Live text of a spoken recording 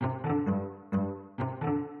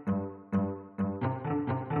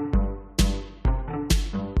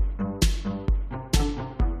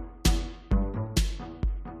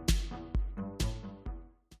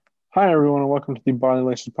Hi, everyone, and welcome to the Body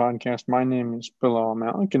Laces Podcast. My name is Bilal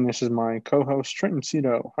Malik, and this is my co-host, Trenton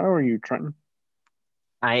Cito. How are you, Trenton?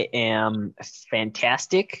 I am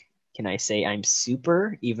fantastic. Can I say I'm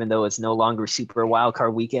super, even though it's no longer super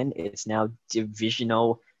wildcard weekend? It's now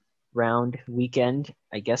divisional round weekend.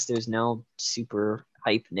 I guess there's no super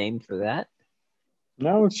hype name for that.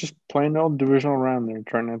 No, it's just plain old divisional round there,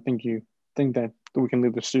 Trenton. I think you think that we can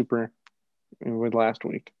leave the super with last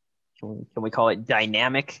week. Can we call it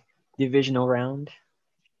dynamic divisional round?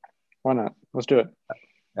 Why not? Let's do it.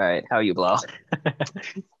 All right, how you blow?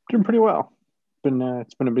 Doing pretty well.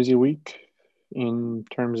 It's been a busy week in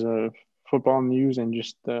terms of football news and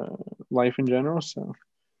just life in general. So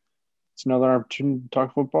it's another opportunity to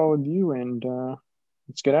talk football with you, and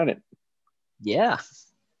let's get at it. Yeah,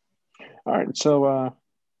 All right, so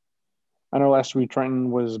I know last week Trenton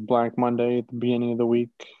was Black Monday at the beginning of the week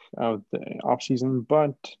of the off season,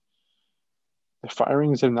 but the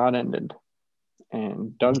firings have not ended,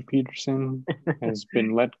 and Doug Peterson has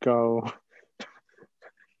been let go.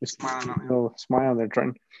 Smile there,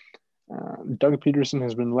 Trenton. Doug Peterson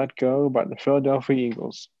has been let go by the Philadelphia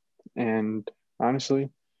Eagles, and honestly,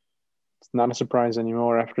 it's not a surprise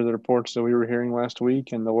anymore after the reports that we were hearing last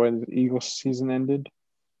week and the way the Eagles season ended.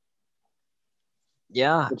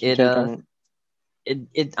 yeah. What's your It take uh, on it?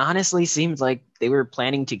 it honestly seems like they were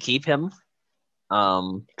planning to keep him.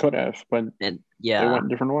 Um, Could have, but and they yeah, went a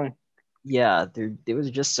different way. yeah. There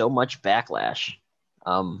was just so much backlash,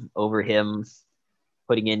 over him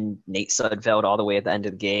putting in Nate Sudfeld all the way at the end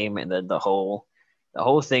of the game, and then the whole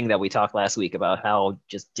thing that we talked last week about how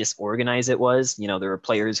just disorganized it was. There were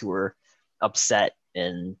players who were upset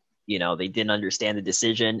and they didn't understand the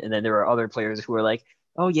decision, and then there were other players who were like,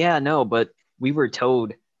 "Oh yeah, no, but we were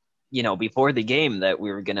told, before the game that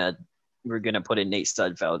we were gonna put in Nate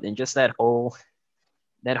Sudfeld," and just that whole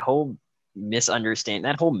misunderstanding,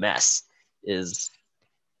 that whole mess is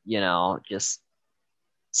just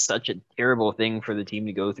such a terrible thing for the team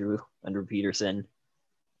to go through under Peterson.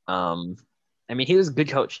 Um, I mean, he was a good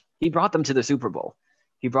coach. He brought them to the Super Bowl.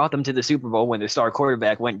 He brought them to the Super Bowl when their star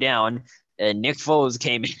quarterback went down, and Nick Foles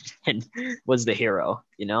came in and was the hero.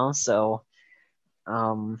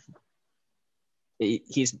 Um,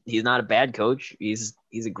 he's not a bad coach. He's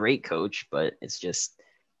a great coach, but it's just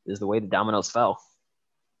is the way the dominoes fell.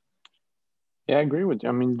 Yeah, I agree with you.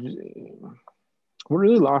 I mean, what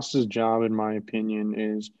really lost his job, in my opinion,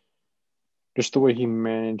 is just the way he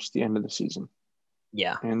managed the end of the season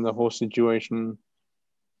Yeah. and the whole situation.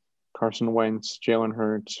 Carson Wentz, Jalen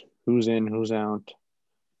Hurts, who's in, who's out.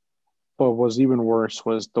 But what was even worse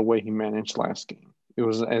was the way he managed last game. It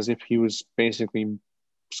was as if he was basically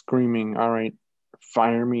screaming, "All right,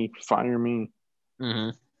 fire me, Hmm.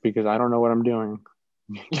 because I don't know what I'm doing.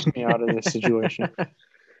 Get me out of this situation."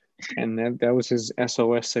 And that was his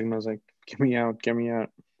SOS signal. Was like, get me out."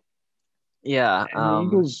 Yeah. And the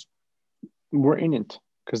Eagles were in it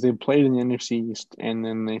because they played in the NFC East, and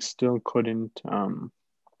then they still couldn't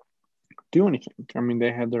do anything. I mean,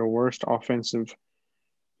 they had their worst offensive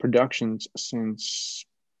productions since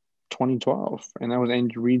 2012, and that was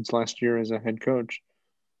Andy Reid's last year as a head coach.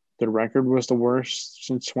 The record was the worst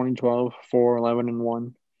since 2012,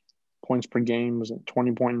 4-11-1. Points per game was at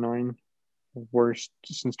 20.9, worst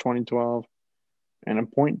since 2012, and a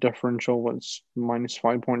point differential was minus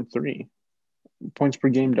 5.3. Points per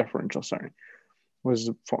game differential, sorry, was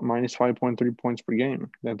minus 5.3 points per game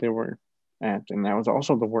that they were at, and that was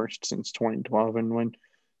also the worst since 2012. And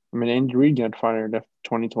Andy Reid got fired after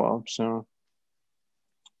 2012, so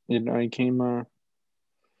it came. The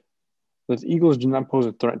Eagles do not pose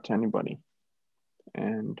a threat to anybody,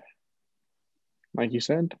 and like you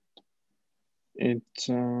said, it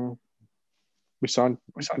we saw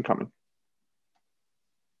it coming.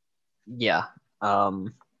 Yeah.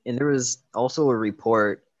 And there was also a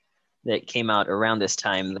report that came out around this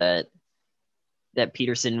time that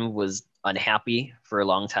Peterson was unhappy for a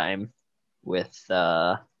long time with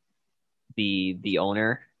the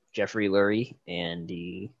owner Jeffrey Lurie and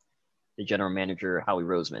the general manager Howie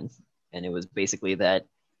Roseman, and it was basically that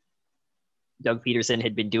Doug Peterson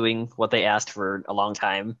had been doing what they asked for a long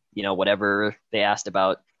time. Whatever they asked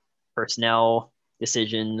about personnel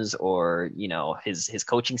decisions or his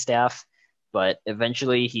coaching staff, but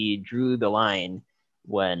eventually he drew the line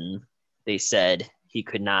when they said he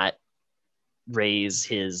could not raise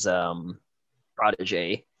his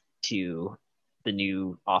protege to the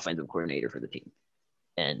new offensive coordinator for the team,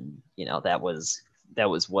 and that was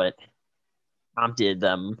what prompted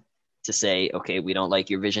them to say, okay, we don't like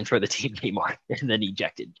your vision for the team anymore, and then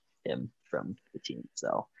ejected him from the team.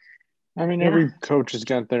 So I mean, yeah, every coach has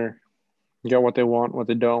got their get what they want, what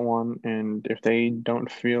they don't want, and if they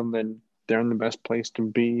don't feel that they're in the best place to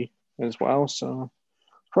be as well. So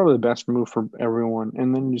it's probably the best move for everyone.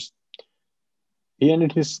 And then just he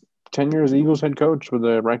ended his tenure as Eagles head coach with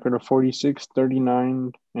a record of 46,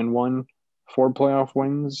 39, and 1, 4 playoff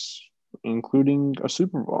wins, including a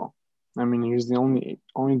Super Bowl. I mean, he's the only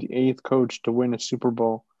the eighth coach to win a Super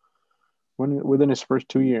Bowl within his first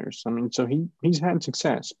 2 years. I mean, so he's had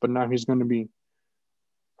success, but now he's going to be,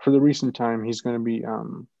 for the recent time, he's going to be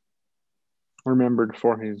remembered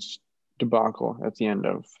for his debacle at the end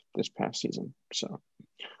of this past season. So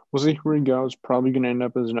we'll see where he goes. Probably going to end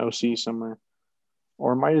up as an OC somewhere,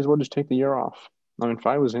 or might as well just take the year off. I mean, if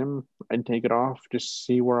I was him, I'd take it off, just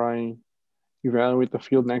see where I evaluate the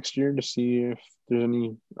field next year to see if there's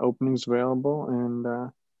any openings available,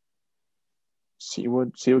 and see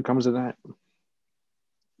what comes of that.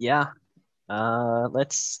 Yeah.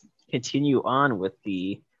 Let's continue on with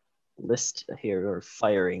the list here, or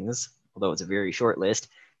firings, although it's a very short list.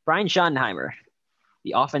 Brian Schottenheimer,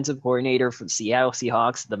 the offensive coordinator for the Seattle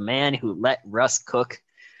Seahawks, the man who let Russ cook,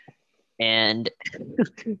 and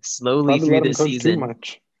slowly Probably through let him the cook too season,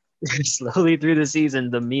 much.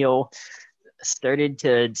 the meal started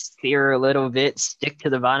to sear a little bit, stick to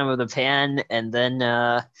the bottom of the pan, and then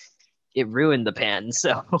it ruined the pan.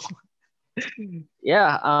 So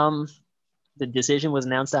yeah, the decision was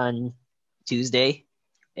announced on Tuesday,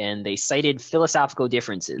 and they cited philosophical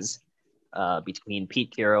differences between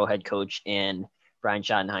Pete Carroll, head coach, and Brian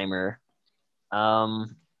Schottenheimer.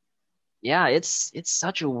 Yeah, it's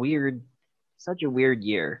such a weird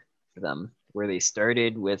year for them, where they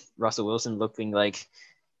started with Russell Wilson looking like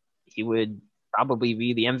he would probably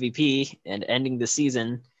be the MVP, and ending the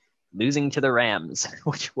season losing to the Rams,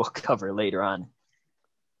 which we'll cover later on.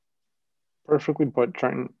 Perfectly put,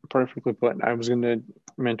 Trenton. Perfectly put. I was going to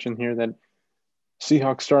mention here that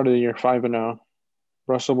Seahawks started the year 5-0.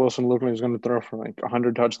 Russell Wilson looked like he was going to throw for like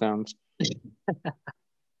 100 touchdowns.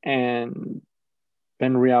 And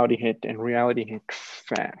then reality hit, and reality hit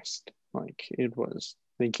fast. Like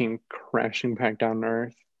they came crashing back down to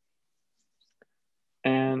earth.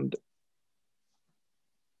 And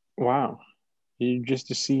wow, you just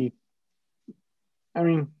to see. I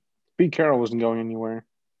mean, Pete Carroll wasn't going anywhere,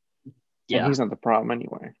 and Yeah, he's not the problem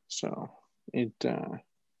anyway. So and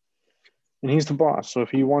he's the boss. So if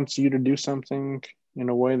he wants you to do something in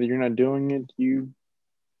a way that you're not doing it, you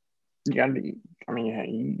gotta. I mean, yeah,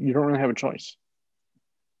 you don't really have a choice.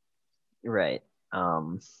 right.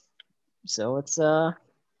 So it's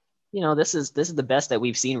this is the best that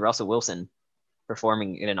we've seen Russell Wilson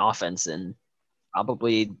performing in an offense in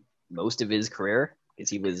probably most of his career, because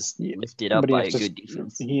he was Yeah, lifted but up by a good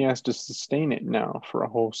defense. he has to sustain it now for a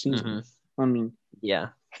whole season. Mm-hmm. I mean, Yeah,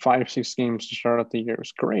 5-6 games to start out the year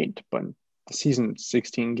is great, but the season's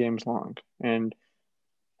 16 games long, and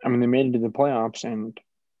I mean they made it to the playoffs and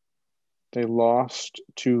they lost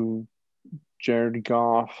to Jared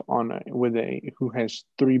Goff who has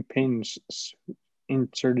 3 pins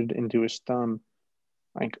inserted into his thumb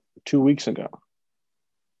like 2 weeks ago.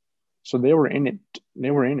 So they were in it. They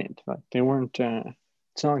were in it. Like they weren't.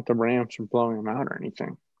 It's not like the Rams were blowing them out or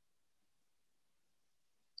anything.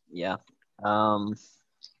 yeah. All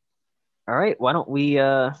right, why don't we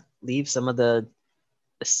leave some of the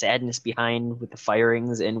sadness behind with the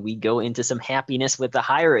firings, and we go into some happiness with the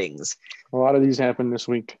hirings. A lot of these happened this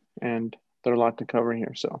week, and there's a lot to cover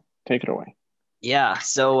here. So take it away. Yeah,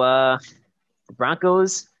 so the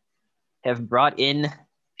Broncos have brought in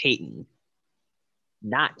Peyton.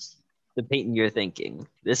 Not the Peyton you're thinking.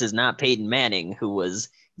 This is not Peyton Manning, who was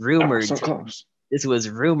rumored. So close. This was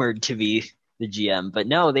rumored to be the GM, but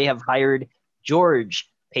no, they have hired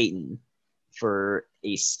George Paton for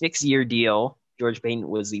a 6-year deal. George Paton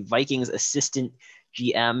was the Vikings assistant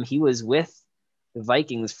GM. He was with the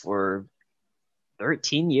Vikings for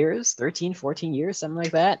 13 years, 13, 14 years, something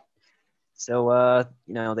like that. So,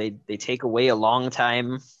 they take away a long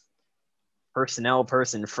time personnel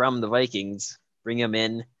person from the Vikings, bring him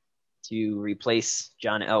in to replace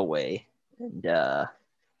John Elway. And,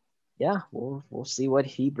 yeah, we'll see what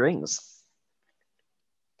he brings.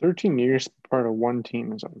 13 years part of one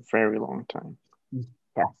team is a very long time.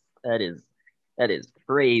 That is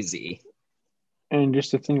crazy. And just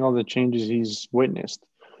to think all the changes he's witnessed.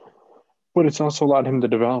 But it's also allowed him to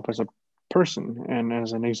develop as a person and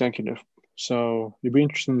as an executive. So it'd be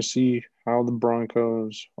interesting to see how the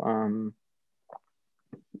Broncos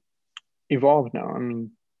evolve now. I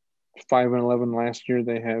mean, 5-11 last year,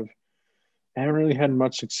 they haven't really had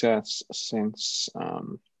much success since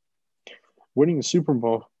winning the Super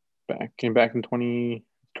Bowl came back in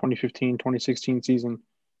 2015, 2016 season,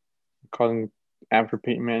 causing after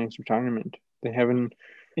Peyton Manning's retirement. They haven't.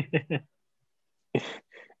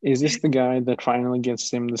 Is this the guy that finally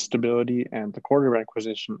gets him the stability at the quarterback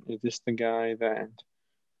position? Is this the guy that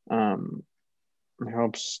um,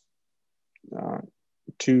 helps uh,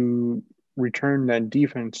 to return that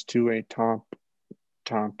defense to a top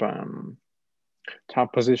top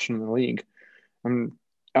position in the league?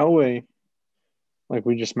 Elway, like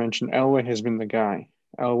we just mentioned, Elway has been the guy.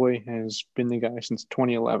 Elway has been the guy since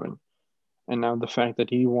 2011, and now the fact that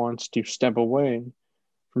he wants to step away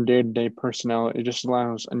from day-to-day personnel, it just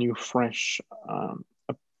allows a new, fresh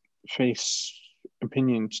face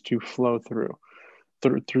opinions to flow through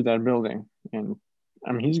that building. And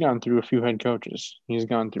I mean, he's gone through a few head coaches. He's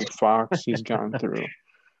gone through Fox. He's gone through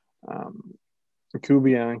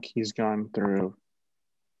Kubiak. He's gone through.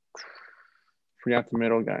 Forgot the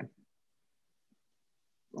middle guy.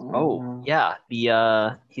 Oh yeah,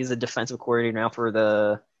 the he's a defensive coordinator now for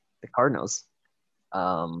the Cardinals.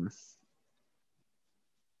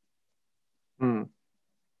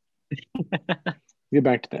 Get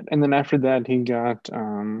back to that, and then after that, he got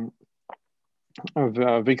of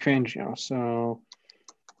Vic Fangio. So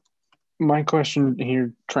my question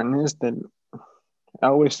here, Trenton, is that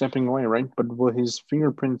Elway stepping away, right? But will his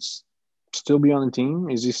fingerprints still be on the team?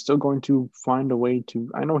 Is he still going to find a way to?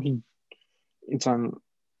 I know it's on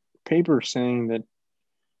paper saying that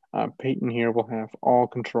Peyton here will have all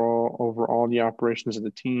control over all the operations of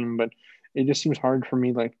the team, but it just seems hard for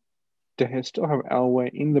me, like, to still have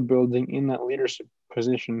Elway in the building in that leadership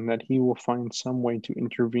position, that he will find some way to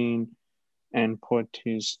intervene and put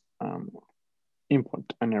his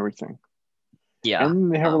input on everything. Yeah,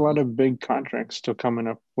 and they have a lot of big contracts still coming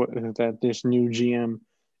up that this new GM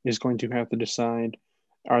is going to have to decide.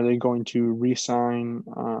 Are they going to re-sign?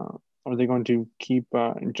 Are they going to keep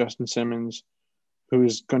Justin Simmons, who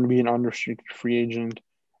is going to be an unrestricted free agent,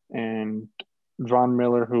 and Von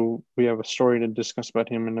Miller, who we have a story to discuss about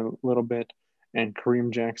him in a little bit, and Kareem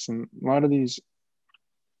Jackson. A lot of these,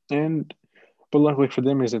 but luckily for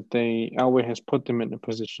them is that Elway has put them in a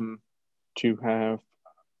position to have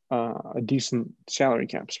a decent salary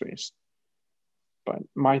cap space. But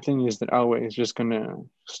my thing is that Elway is just going to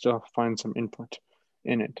still find some input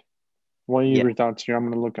in it. What are your thoughts here? I'm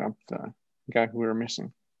going to look up the guy who we were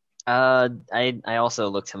missing. I also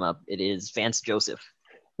looked him up. It is Vance Joseph.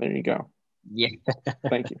 There you go. Yeah.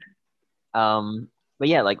 Thank you. But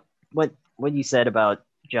yeah, like what you said about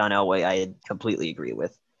John Elway, I completely agree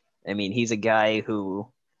with. I mean, he's a guy who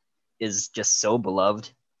is just so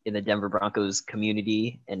beloved in the Denver Broncos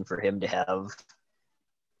community, and for him to have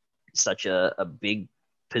such a big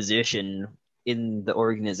position in the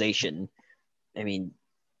organization, I mean,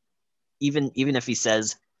 even if he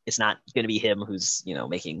says it's not going to be him who's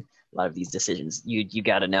making a lot of these decisions, you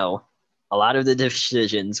got to know a lot of the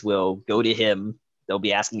decisions will go to him. They'll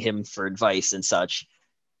be asking him for advice and such.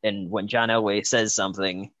 And when John Elway says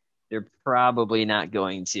something, they're probably not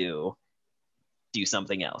going to do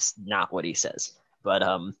something else, not what he says. But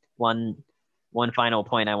one final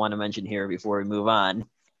point I want to mention here before we move on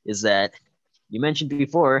is that you mentioned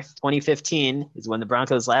before 2015 is when the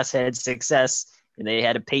Broncos last had success, and they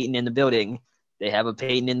had a Peyton in the building. They have a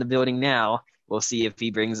Peyton in the building now. We'll see if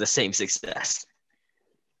he brings the same success.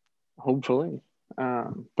 Hopefully.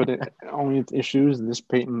 But only the issue is this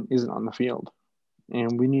Peyton isn't on the field.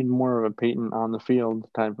 And we need more of a Peyton on the field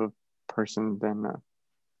type of person than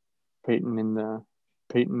Peyton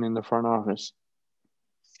in the front office.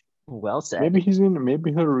 Well said.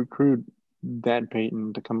 Maybe he'll recruit that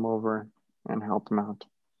Peyton to come over and help him out.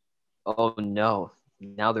 Oh no.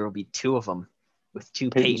 Now there will be two of them. With two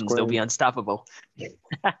Peytons, they'll be unstoppable.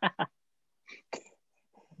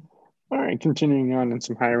 All right, continuing on in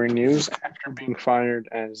some hiring news. After being fired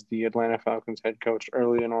as the Atlanta Falcons head coach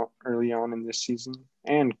early on in this season,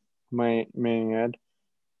 and may I add,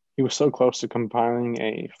 he was so close to compiling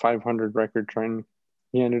a 500 record trend.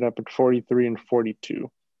 He ended up at 43-42.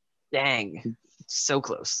 Dang, so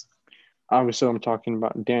close. Obviously, I'm talking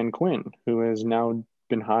about Dan Quinn, who has now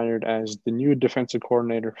been hired as the new defensive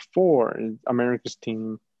coordinator for America's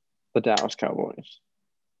team, the Dallas Cowboys,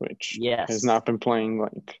 which has not been playing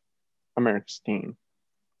like America's team.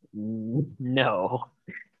 No,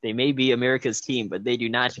 they may be America's team, but they do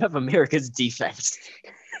not have America's defense.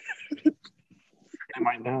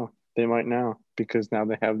 They might now because now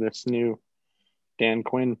they have this new Dan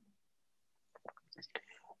Quinn.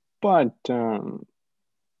 But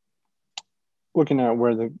looking at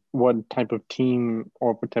what type of team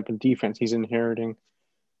or what type of defense he's inheriting,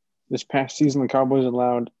 this past season the Cowboys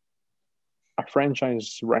allowed a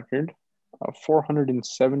franchise record of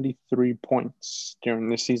 473 points during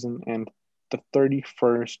this season and the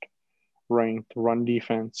 31st ranked run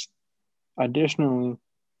defense. Additionally,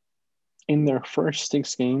 in their first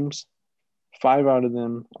 6 games, 5 out of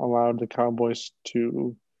them allowed the Cowboys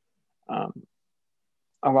to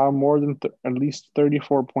allow more than at least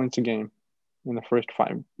 34 points a game in the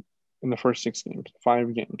first 6 games,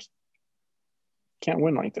 5 games. Can't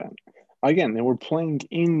win like that. Again, they were playing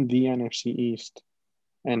in the NFC East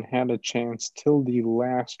and had a chance till the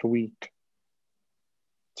last week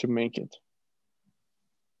to make it.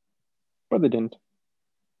 But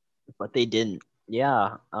they didn't.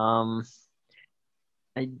 Yeah. I'm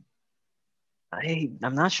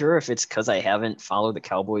not sure if it's because I haven't followed the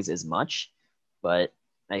Cowboys as much, but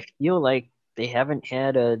I feel like they haven't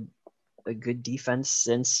had a good defense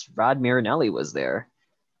since Rod Marinelli was there.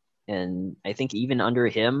 And I think even under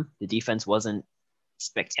him, the defense wasn't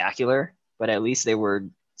spectacular, but at least they were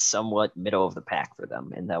somewhat middle of the pack for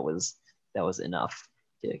them, and that was enough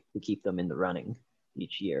to keep them in the running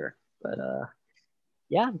each year. But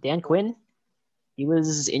yeah, Dan Quinn, he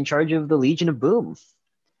was in charge of the Legion of Boom.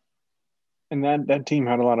 And that team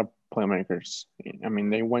had a lot of playmakers. I mean,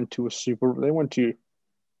 they went to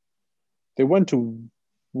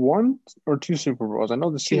one or two Super Bowls. I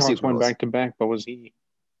know the Seahawks went back to back, but was he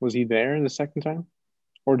there the second time?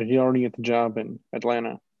 Or did he already get the job in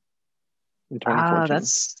Atlanta in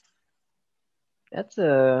 2014? That's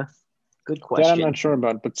a good question. That I'm not sure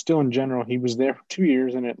about, but still in general, he was there for 2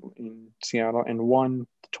 years in Seattle and won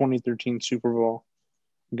the 2013 Super Bowl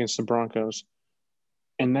against the Broncos.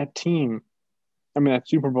 And that team, I mean, that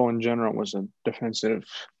Super Bowl in general was a defensive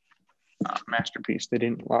masterpiece. They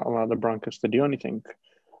didn't allow the Broncos to do anything.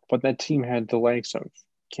 But that team had the likes of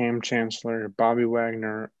Cam Chancellor, Bobby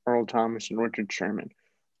Wagner, Earl Thomas, and Richard Sherman.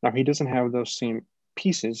 Now, he doesn't have those same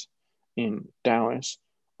pieces in Dallas,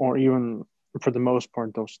 or even, for the most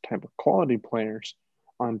part, those type of quality players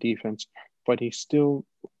on defense. But he still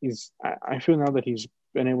is. I feel now that he's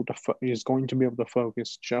going to be able to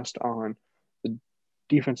focus just on the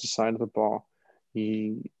defensive side of the ball.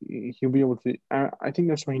 He'll be able to. I think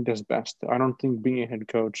that's what he does best. I don't think being a head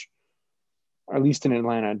coach, at least in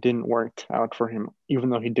Atlanta, didn't work out for him. Even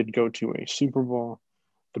though he did go to a Super Bowl,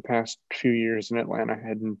 the past few years in Atlanta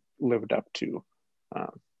hadn't lived up to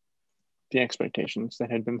the expectations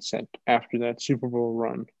that had been set after that Super Bowl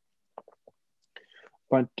run.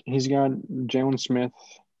 But he's got Jaylon Smith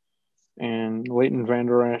and Leighton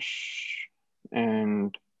Vander Esch,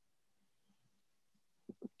 and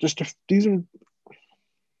these are.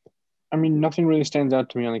 I mean, nothing really stands out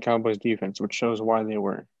to me on the Cowboys defense, which shows why they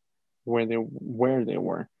were where they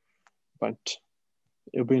were. But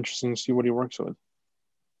it'll be interesting to see what he works with.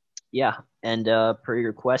 Yeah, and per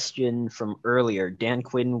your question from earlier, Dan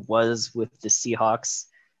Quinn was with the Seahawks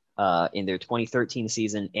in their 2013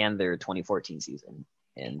 season and their 2014 season.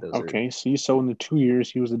 And those so in the 2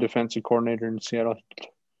 years he was the defensive coordinator in Seattle,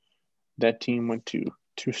 that team went to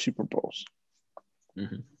 2 Super Bowls.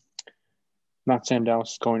 Mm-hmm. Not saying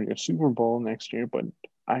Dallas is going to a Super Bowl next year, but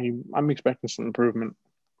I'm expecting some improvement.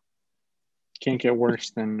 Can't get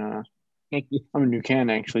worse than I mean, you can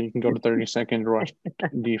actually. You can go to 32nd rush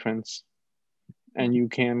defense, and you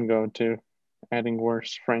can go to adding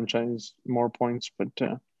worse franchise, more points, but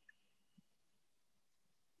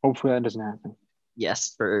hopefully that doesn't happen.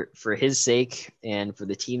 Yes, for his sake, and for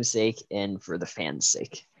the team's sake, and for the fans'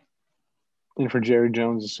 sake. And for Jerry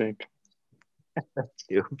Jones' sake.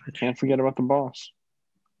 Too. Can't forget about the boss.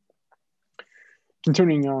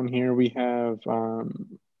 Continuing on here, we have a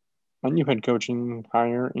new head coaching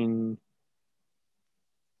hire in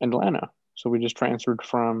Atlanta. So we just transferred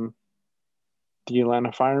from the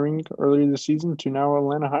Atlanta firing earlier this season to now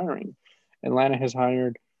Atlanta hiring. Atlanta has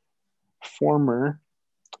hired former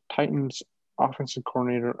Titans offensive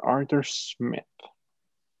coordinator Arthur Smith.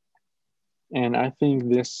 And I think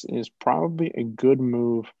this is probably a good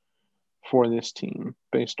move for this team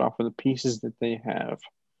based off of the pieces that they have.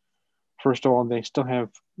 First of all, they still have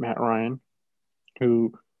Matt Ryan,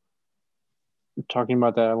 who, talking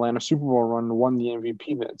about that Atlanta Super Bowl run, won the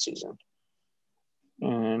MVP that season.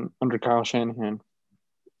 And under Kyle Shanahan,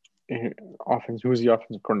 who was the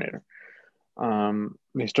offensive coordinator.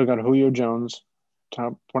 They still got Julio Jones,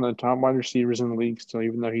 one of the top wide receivers in the league still,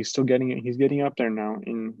 even though he's getting up there now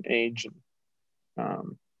in age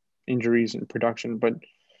and injuries and production, but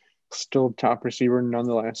still top receiver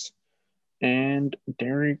nonetheless. And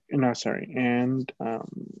Todd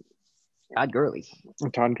Gurley.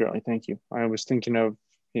 Todd Gurley, thank you. I was thinking of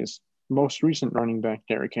his most recent running back,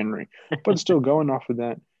 Derrick Henry. But still, going off of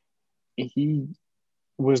that, he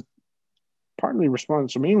was mainly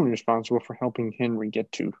responsible for helping Henry get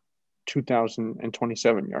to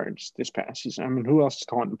 2,027 yards this past season. I mean, who else is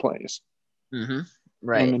calling the plays? Mm-hmm. And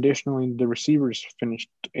Right. additionally, the receivers finished.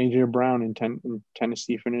 AJ Brown in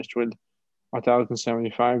Tennessee finished with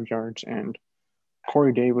 1,075 yards, and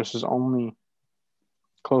Corey Davis is only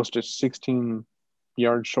close to 16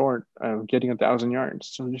 yards short of getting 1,000 yards.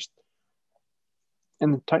 So just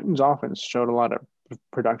and the Titans' offense showed a lot of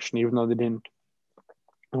production, even though they didn't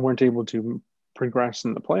and weren't able to progress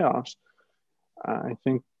in the playoffs. I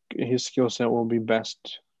think his skill set will be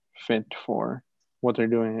best fit for what they're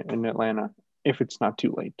doing in Atlanta if it's not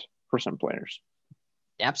too late for some players.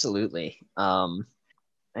 Absolutely. I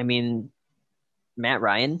mean, Matt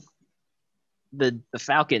Ryan, the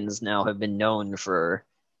Falcons now have been known for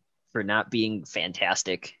not being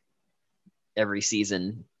fantastic every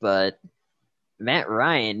season, but Matt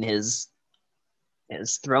Ryan has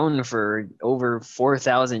thrown for over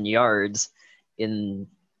 4,000 yards in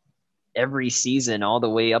every season all the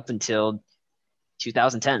way up until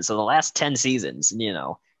 2010. So the last 10 seasons,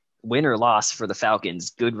 win or loss for the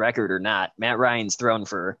Falcons, good record or not, Matt Ryan's thrown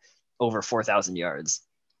for over 4,000 yards,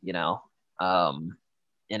 you know.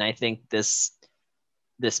 And I think this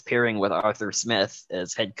pairing with Arthur Smith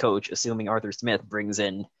as head coach, assuming Arthur Smith brings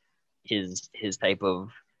in his type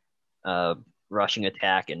of uh, rushing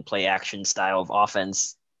attack and play action style of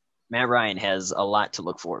offense, Matt Ryan has a lot to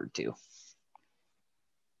look forward to.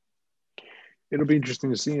 It'll be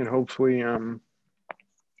interesting to see, and hopefully, I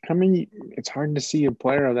mean, it's hard to see a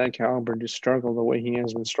player of that caliber just struggle the way he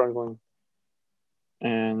has been struggling.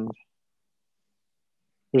 And if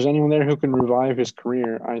there's anyone there who can revive his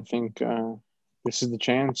career, I think this is the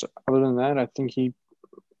chance. Other than that, I think there's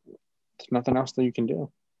nothing else that you can do.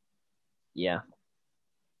 Yeah.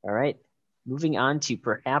 All right. Moving on to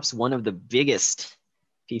perhaps one of the biggest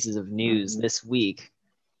pieces of news this week.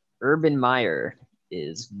 Urban Meyer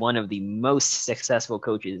is one of the most successful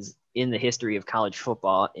coaches in the history of college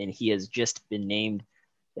football, and he has just been named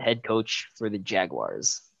the head coach for the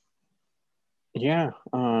Jaguars. Yeah,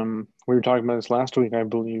 we were talking about this last week. I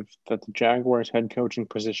believe that the Jaguars head coaching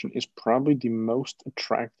position is probably the most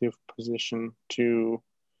attractive position to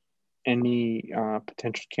any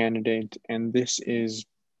potential candidate, and this is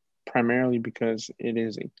primarily because it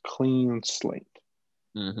is a clean slate.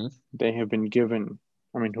 Mm-hmm. They have been given.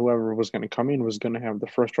 I mean, whoever was going to come in was going to have the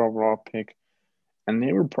first overall pick, and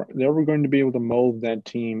they were going to be able to mold that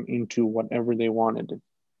team into whatever they wanted it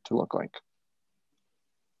to look like.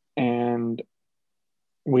 And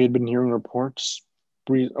we had been hearing reports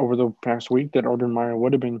over the past week that Urban Meyer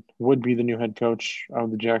would be the new head coach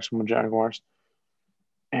of the Jacksonville Jaguars,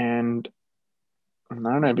 and I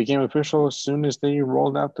don't know, it became official as soon as they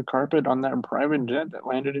rolled out the carpet on that private jet that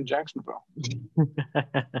landed in Jacksonville.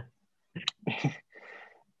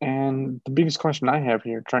 And the biggest question I have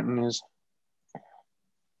here, Trenton, is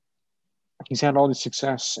he's had all this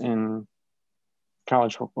success in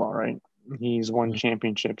college football, right? He's won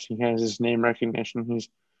championships. He has his name recognition. He's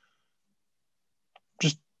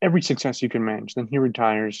just every success you can manage. Then he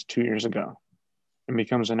retires 2 years ago and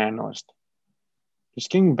becomes an analyst. Just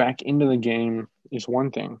getting back into the game is one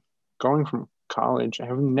thing. Going from college,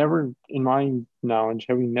 having never, in my knowledge,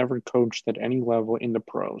 having never coached at any level in the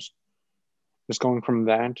pros, just going from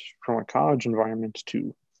a college environment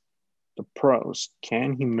to the pros,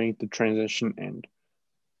 can he make the transition? And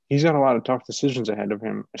he's got a lot of tough decisions ahead of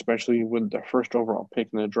him, especially with the first overall pick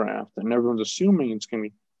in the draft. And everyone's assuming it's going to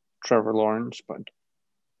be Trevor Lawrence, but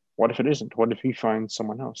what if it isn't? What if he finds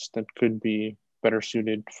someone else that could be better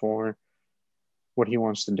suited for what he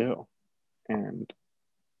wants to do? And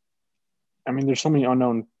I mean, there's so many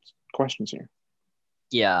unknown questions here.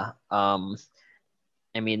 Yeah. I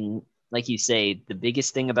mean, like you say, the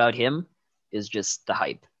biggest thing about him is just the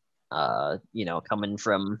hype. Coming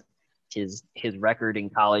from his record in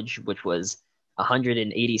college, which was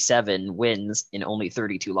 187 wins and only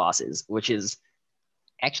 32 losses, which is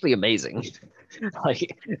actually amazing.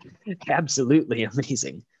 Like, absolutely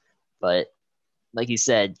amazing. But like you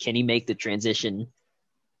said, can he make the transition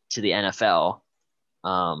to the NFL?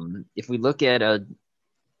 If we look at a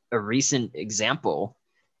recent example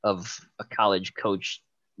of a college coach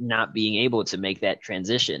not being able to make that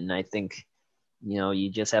transition, I think, you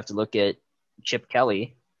just have to look at Chip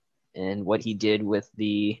Kelly and what he did with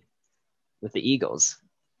the Eagles.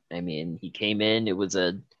 I mean, he came in, it was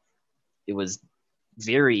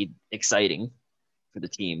very exciting for the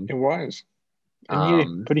team. It was.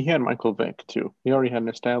 But he had Michael Vick too. He already had an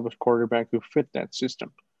established quarterback who fit that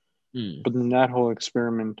system. But then that whole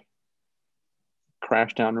experiment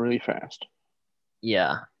crashed down really fast.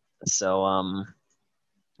 Yeah. So I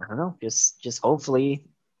don't know, just hopefully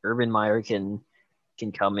Urban Meyer can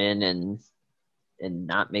come in and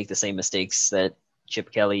not make the same mistakes that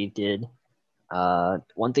Chip Kelly did.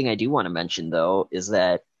 One thing I do want to mention, though, is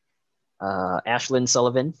that Ashlyn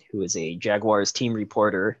Sullivan, who is a Jaguars team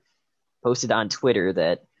reporter, posted on Twitter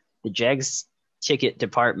that the Jags ticket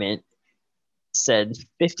department said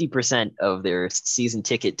 50% of their season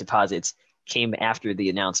ticket deposits came after the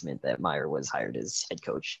announcement that Meyer was hired as head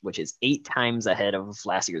coach, which is 8 times ahead of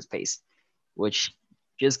last year's pace, which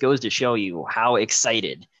just goes to show you how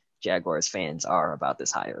excited Jaguars fans are about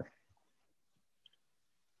this hire.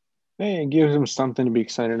 Hey, it gives them something to be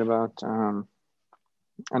excited about.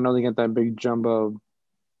 I know they got that big jumbo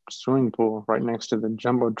swimming pool right next to the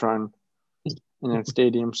Jumbotron in that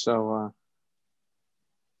stadium, so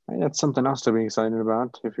hey, that's something else to be excited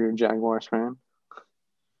about if you're a Jaguars fan.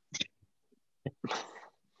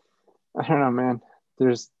 I don't know, man.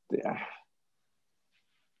 There's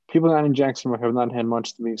people down in Jacksonville have not had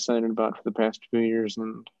much to be excited about for the past few years,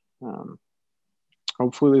 and um,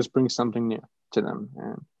 hopefully this brings something new to them.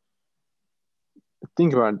 And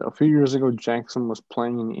think about it, though. A few years ago, Jackson was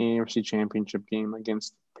playing in the AFC Championship game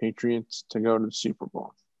against the Patriots to go to the Super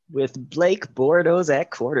Bowl. With Blake Bortles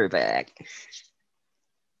at quarterback.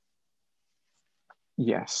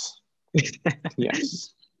 Yes.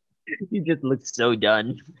 Yes. He just looked so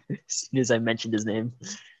done as soon as I mentioned his name.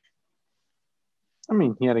 I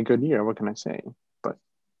mean, he had a good year. What can I say? But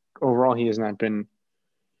overall, he has not been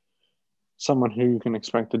someone who you can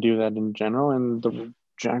expect to do that in general. And the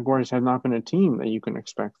Jaguars have not been a team that you can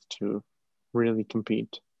expect to really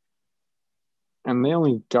compete. And they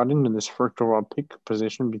only got into this first overall pick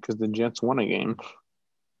position because the Jets won a game.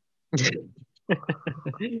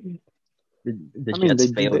 The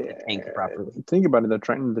Jets failed to tank properly. Think about it, though,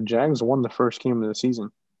 Trenton. The Jags won the first game of the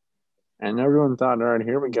season. And everyone thought, all right,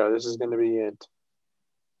 here we go. This is going to be it.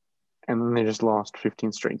 And then they just lost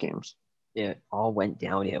 15 straight games. It all went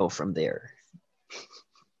downhill from there.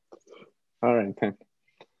 All right, then.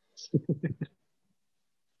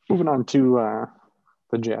 Moving on to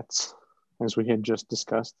the Jets, as we had just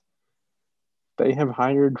discussed. They have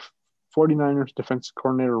hired 49ers defensive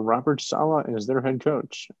coordinator Robert Saleh as their head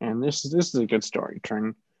coach. And this is a good story,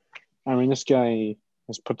 Trent. I mean, this guy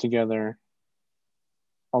has put together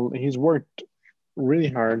 – he's worked really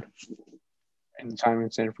hard in the time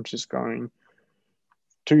in San Francisco. I mean,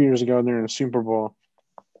 2 years ago, they're in the Super Bowl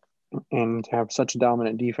and have such a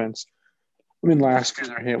dominant defense. I mean, last year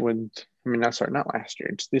they're hit with – not last year.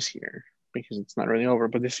 It's this year because it's not really over.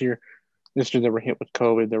 But this year they were hit with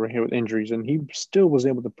COVID. They were hit with injuries. And he still was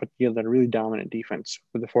able to put together a really dominant defense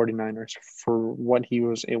with the 49ers for what he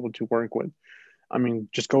was able to work with. I mean,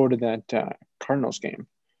 just go to that Cardinals game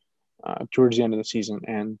towards the end of the season,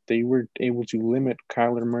 and they were able to limit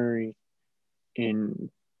Kyler Murray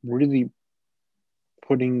in really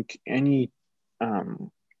putting any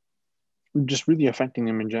just really affecting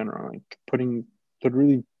him in general, but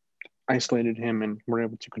really isolated him and were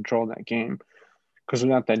able to control that game. Because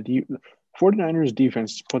without that 49ers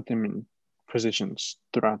defense put them in positions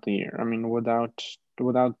throughout the year. I mean, without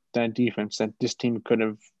that defense, that this team could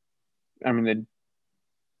have, I mean,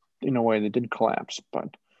 they, in a way, they did collapse,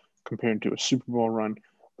 but compared to a Super Bowl run,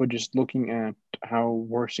 but just looking at how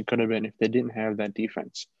worse it could have been if they didn't have that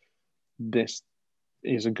defense, this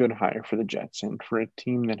is a good hire for the Jets. And for a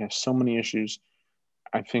team that has so many issues,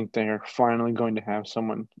 I think they are finally going to have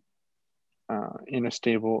someone in a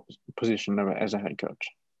stable position as a head coach.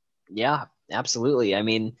 Yeah, absolutely. I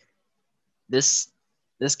mean, this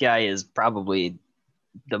guy is probably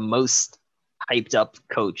the most hyped up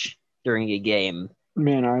coach during a game.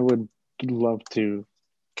 Man, I would love to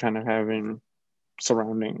kind of have him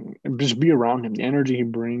just be around him. The energy he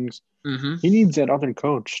brings. Mm-hmm. He needs that other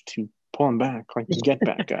coach to pull him back, like the get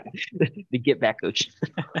back guy. The get back coach.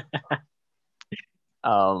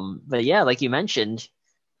 But yeah, like you mentioned,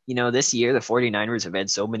 this year the 49ers have had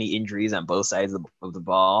so many injuries on both sides of the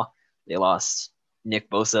ball. They lost Nick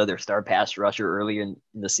Bosa, their star pass rusher, earlier in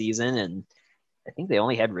the season, and I think they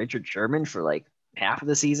only had Richard Sherman for like half of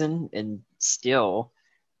the season, and still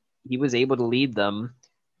he was able to lead them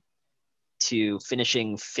to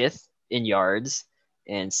finishing 5th in yards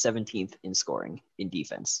and 17th in scoring in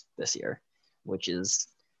defense this year, which is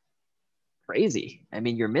crazy. I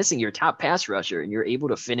mean, you're missing your top pass rusher and you're able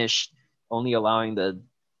to finish only allowing the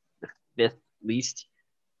 5th least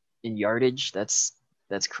in yardage. That's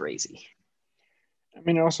crazy. I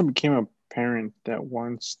mean, it also became apparent that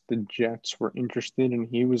once the Jets were interested and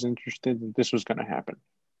he was interested, that this was going to happen.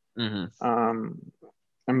 Mm-hmm.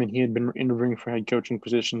 I mean, he had been interviewing for head coaching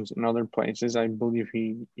positions in other places. I believe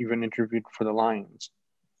he even interviewed for the Lions,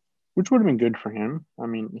 which would have been good for him. I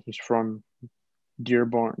mean, he's from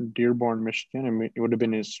Dearborn, Michigan, and it would have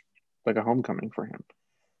been a homecoming for him.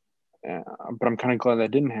 But I'm kind of glad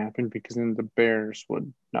that didn't happen because then the Bears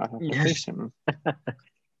would not have to face him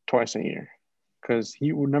twice a year. Because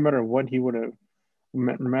he would, no matter what he would have,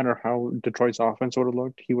 no matter how Detroit's offense would have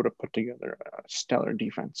looked, he would have put together a stellar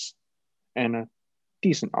defense and a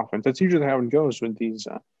decent offense. That's usually how it goes with these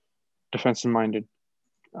defensive-minded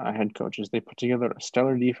head coaches. They put together a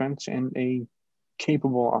stellar defense and a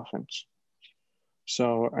capable offense.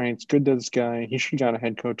 So I mean, it's good that this guy, he should have got a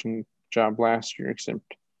head coaching job last year,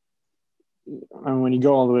 except when you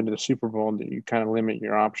go all the way to the Super Bowl, you kind of limit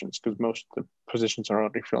your options because most of the positions are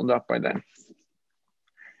already filled up by then.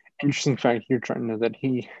 Interesting fact here, Trenton, is that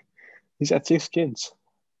he's got 6 kids.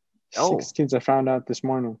 Oh. 6 kids I found out this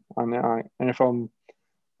morning on the NFL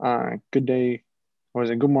Good Day, what was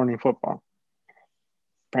it, Good Morning Football.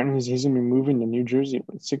 Apparently he's going to be moving to New Jersey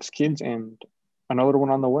with 6 kids and another one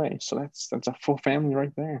on the way. So that's a full family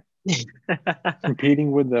right there.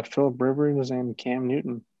 Competing with Philip Rivers and Cam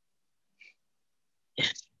Newton.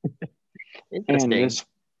 And this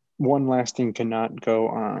one last thing cannot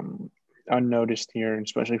go unnoticed here,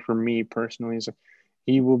 especially for me personally, is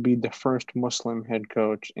he will be the first Muslim head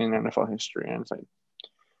coach in NFL history. And it's like,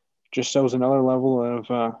 just shows another level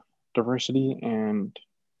of diversity and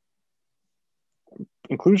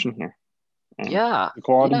inclusion here. And the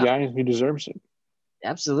quality guy who deserves it.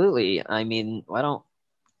 Absolutely. I mean, why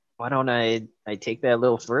don't I take that a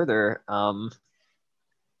little further?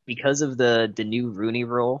 Because of the new Rooney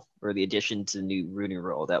Rule, or the addition to the new Rooney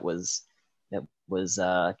Rule that was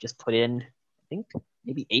just put in, I think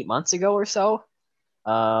maybe 8 months ago or so.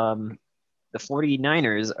 The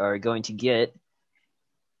 49ers are going to get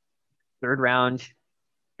 3rd round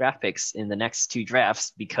draft picks in the next 2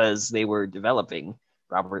 drafts because they were developing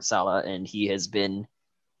Robert Saleh, and he has been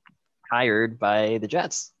hired by the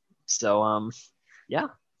Jets. So, yeah,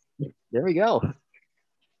 there we go.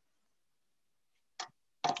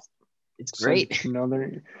 It's great. So,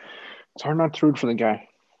 it's hard not to root for the guy.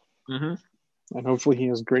 Mm-hmm. And hopefully he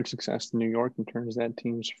has great success in New York and turns that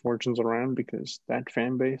team's fortunes around, because that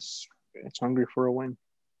fan base, it's hungry for a win.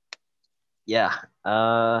 Yeah.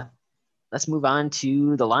 Let's move on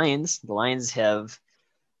to the Lions. The Lions have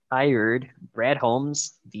hired Brad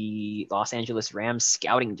Holmes, the Los Angeles Rams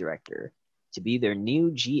scouting director, to be their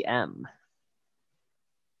new GM.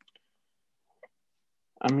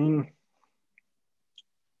 I mean,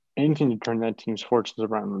 anything to turn that team's fortunes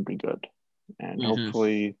around would be good. And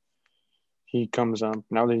hopefully he comes up.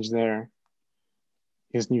 Now that he's there,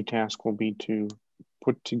 his new task will be to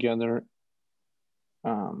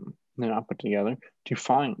to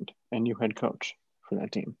find a new head coach for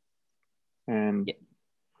that team. And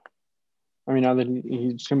I mean, now that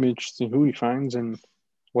he's going to be interesting who he finds and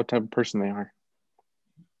what type of person they are.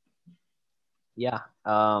 Yeah.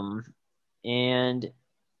 And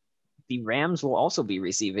the Rams will also be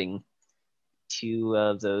receiving 2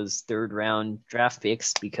 of those 3rd round draft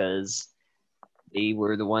picks because they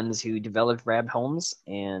were the ones who developed Brad Holmes,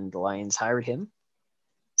 and the Lions hired him.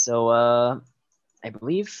 So I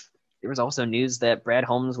believe there was also news that Brad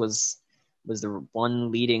Holmes was the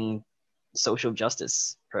one leading social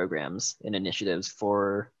justice programs and initiatives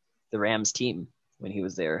for the Rams team when he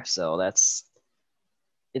was there. So it's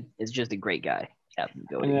just a great guy.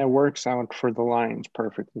 And that works out for the Lions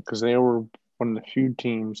perfectly because they were one of the few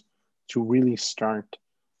teams to really start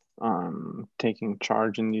taking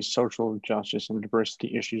charge in these social justice and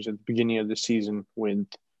diversity issues at the beginning of the season, with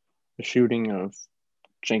the shooting of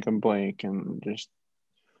Jacob Blake and just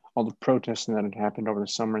all the protesting that had happened over the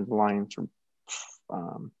summer. The Lions were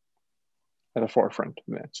at the forefront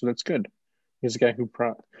of that. So that's good. He's a guy who,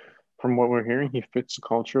 from what we're hearing, he fits the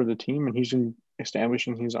culture of the team, and he's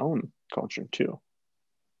establishing his own culture too.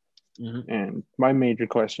 Mm-hmm. And my major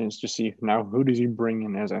question is to see now, who does he bring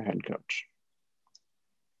in as a head coach?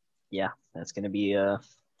 Yeah, that's going to be a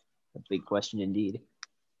big question indeed.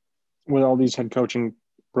 With all these head coaching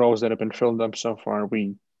roles that have been filled up so far,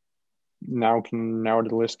 we now can narrow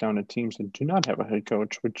the list down to teams that do not have a head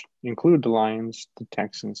coach, which include the Lions, the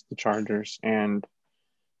Texans, the Chargers, and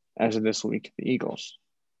as of this week, the Eagles.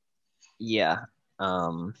 Yeah.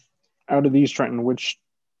 Out of these, Trenton, which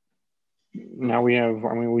now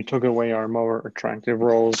we took away our more attractive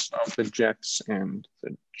roles of the Jets and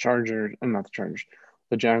the Chargers, and not the Chargers,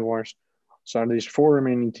 the Jaguars. So out of these 4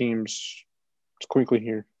 remaining teams, quickly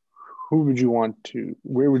here, where would you want to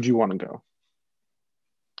go?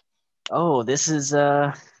 Oh, this is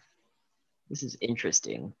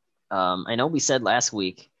interesting. I know we said last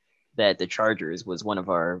week that the Chargers was one of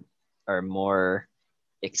our more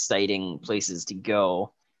exciting places to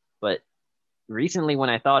go, but recently when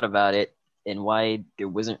I thought about it and why there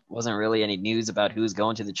wasn't really any news about who's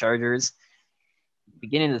going to the Chargers,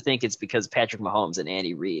 beginning to think it's because Patrick Mahomes and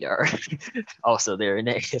Andy Reid are also there in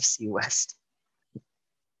the AFC West.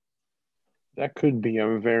 That could be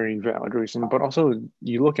a very valid reason, but also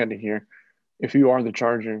you look at it here. If you are the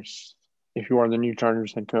Chargers, if you are the new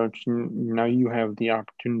Chargers head coach, now you have the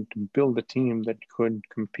opportunity to build a team that could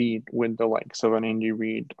compete with the likes of an Andy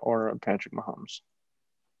Reid or a Patrick Mahomes.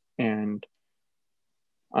 And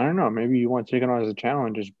I don't know, maybe you want to take it on as a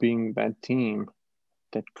challenge as being that team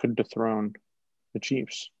that could dethrone the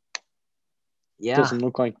Chiefs. Yeah. Doesn't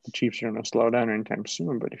look like the Chiefs are going to slow down anytime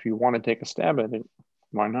soon, but if you want to take a stab at it,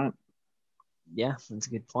 why not? Yeah, that's a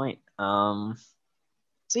good point. So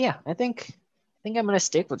yeah, I think I'm gonna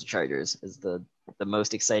stick with the Chargers as the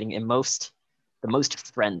most exciting and the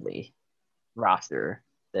most friendly roster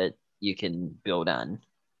that you can build on.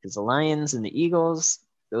 Because the Lions and the Eagles,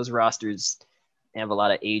 those rosters have a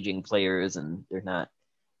lot of aging players, and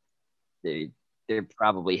they're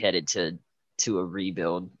probably headed to a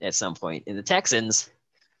rebuild at some point. And the Texans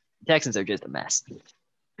are just a mess.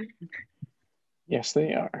 Yes,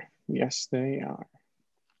 they are. Yes, they are.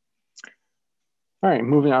 All right,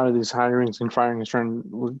 moving out of these hirings and firings,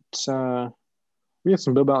 let's we have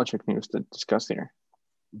some Bill Belichick news to discuss here.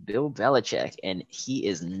 Bill Belichick, and he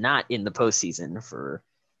is not in the postseason for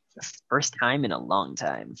the first time in a long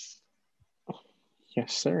time.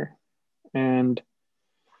 Yes, sir. And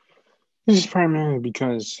this is primarily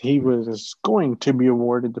because he was going to be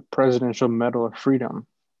awarded the Presidential Medal of Freedom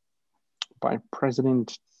by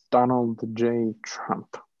President Donald J.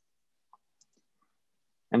 Trump.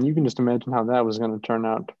 And you can just imagine how that was going to turn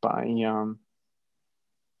out by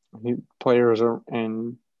players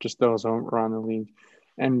and just those around the league.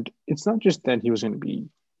 And it's not just that he was going to be,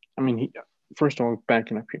 I mean, first of all,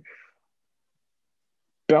 backing up here,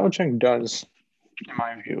 Belichick does, in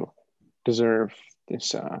my view, deserve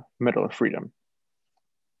this Medal of Freedom.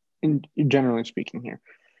 In generally speaking, here,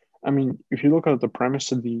 I mean, if you look at the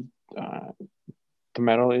premise of the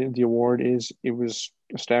medal, the award it was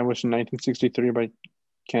established in 1963 by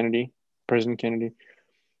President Kennedy,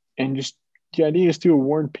 and just the idea is to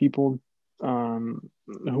award people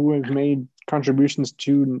who have made contributions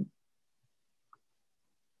to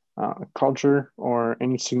culture or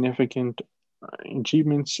any significant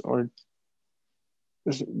achievements or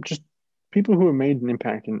just people who have made an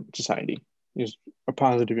impact in society, is a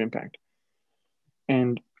positive impact.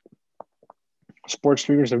 And sports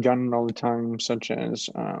figures have gotten it all the time, such as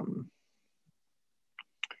who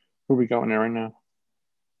are we going there right now?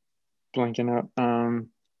 Blanking out.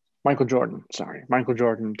 Michael Jordan. Sorry, Michael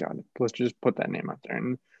Jordan got it. Let's just put that name out there.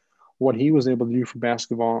 And what he was able to do for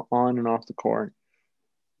basketball on and off the court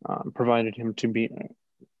provided him to be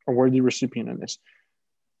a worthy recipient of this.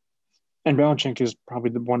 And Belichick is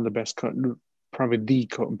probably one of the best, probably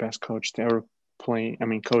the best coach to ever play. I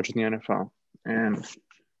mean, coach in the NFL. And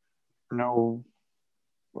no,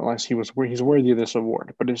 unless he's worthy of this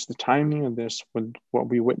award. But it's the timing of this with what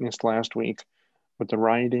we witnessed last week with the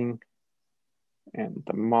rioting and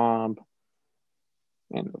the mob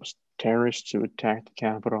and those terrorists who attacked the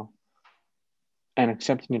Capitol, and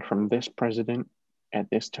accepting it from this president at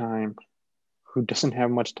this time, who doesn't have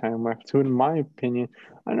much time left, who, in my opinion,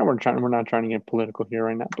 I know we're not trying to get political here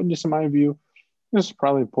right now, but just in my view, this is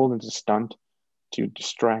probably pulled as a stunt to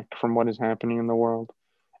distract from what is happening in the world,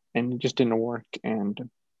 and it just didn't work. And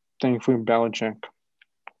thankfully, Belichick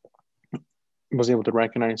was able to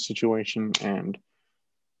recognize the situation and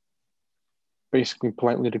basically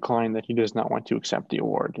politely declined that he does not want to accept the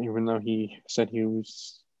award, even though he said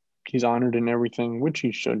he's honored in everything, which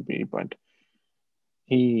he should be. But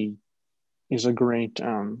he is he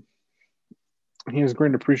has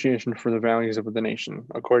great appreciation for the values of the nation,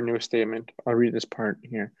 according to a statement. I'll read this part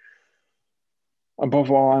here. Above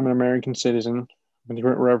all, I'm an American citizen with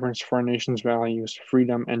great reverence for our nation's values,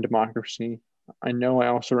 freedom, and democracy. I know I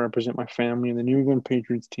also represent my family and the New England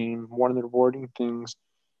Patriots team. One of the rewarding things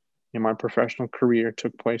in my professional career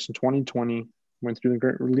took place in 2020 when, through the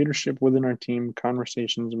great leadership within our team,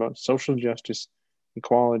 conversations about social justice,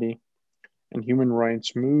 equality, and human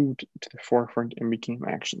rights moved to the forefront and became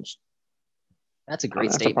actions. That's a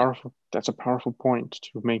great statement. That's a powerful point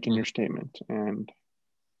to make in your statement. And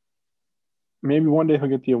maybe one day he'll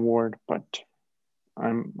get the award, but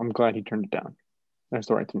I'm glad he turned it down. That's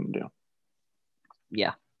the right thing to do.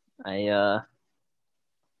 Yeah. I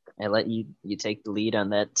let you take the lead on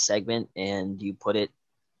that segment, and you put it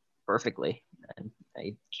perfectly. And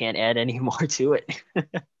I can't add any more to it.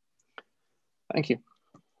 Thank you.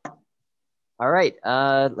 All right,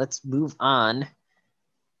 let's move on.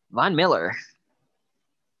 Von Miller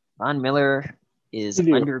is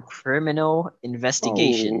under criminal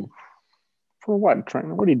investigation. Oh, for what, Trent?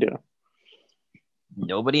 What did he do?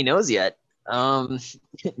 Nobody knows yet.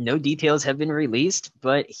 No details have been released,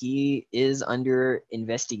 but he is under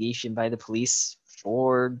investigation by the police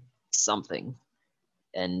for something,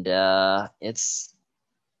 and it's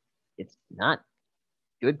not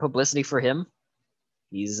good publicity for him.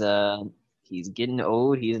 He's uh he's getting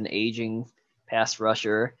old. He's an aging pass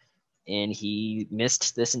rusher, and he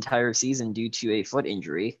missed this entire season due to a foot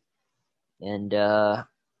injury. And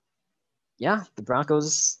yeah, the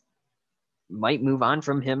Broncos might move on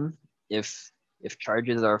from him if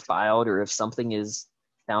charges are filed or if something is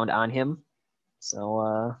found on him.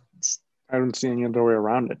 So I don't see any other way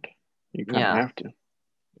around it. You kind of yeah, have to.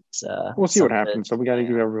 it's We'll see what happens. So we got to yeah.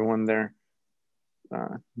 give everyone their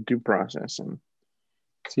due process and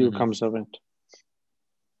see what Mm-hmm. comes of it.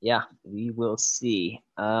 Yeah, we will see.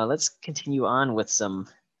 Let's continue on with some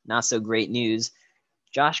not so great news.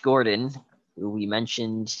 Josh Gordon, who we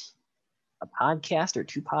mentioned a podcast or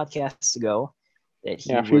two podcasts ago, that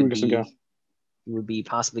he a few would weeks ago. he would be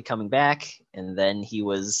possibly coming back, and then he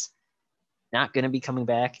was not going to be coming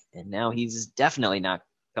back, and now he's definitely not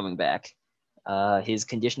coming back. His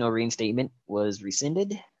conditional reinstatement was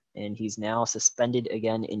rescinded, and he's now suspended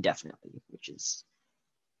again indefinitely, which is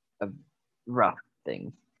a rough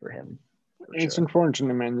thing for him. It's Sure.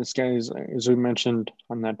 unfortunate, man. This guy is, as we mentioned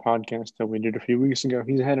on that podcast that we did a few weeks ago,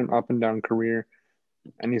 he's had an up and down career,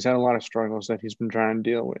 and he's had a lot of struggles that he's been trying to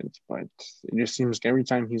deal with. But it just seems like every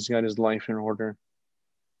time he's got his life in order,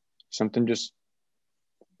 something just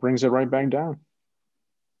brings it right back down.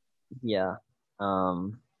 Yeah.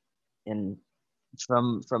 And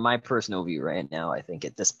from my personal view right now, I think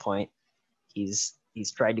at this point he's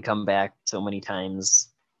tried to come back so many times,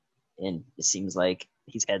 and it seems like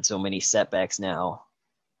he's had so many setbacks now.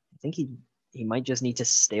 I think he might just need to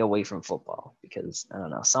stay away from football because I don't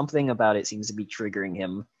know, something about it seems to be triggering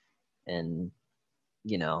him. And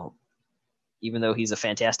you know, even though he's a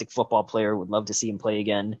fantastic football player, would love to see him play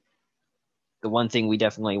again. The one thing we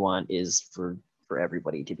definitely want is for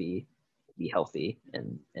everybody to be healthy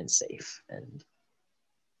and safe. And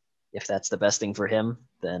if that's the best thing for him,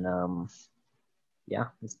 then yeah,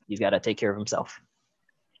 he's got to take care of himself.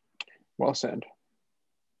 Well said.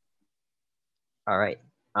 All right.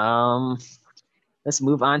 Let's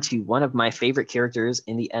move on to one of my favorite characters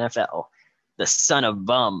in the NFL, the son of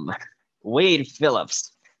bum, Wade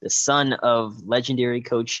Phillips, the son of legendary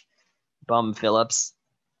coach Bum Phillips.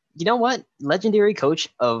 You know what? Legendary coach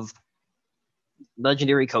Bum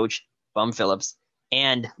Phillips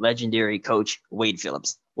and legendary coach Wade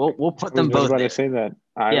Phillips. We'll put them both there. To say that.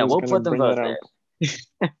 Yeah, we'll put them both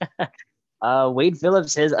there. Wade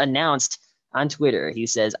Phillips has announced on Twitter, he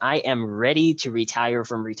says, I am ready to retire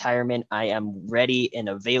from retirement. I am ready and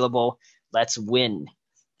available. Let's win.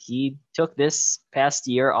 He took this past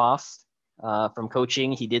year off from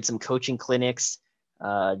coaching. He did some coaching clinics,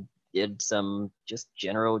 did some just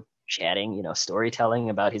general chatting, storytelling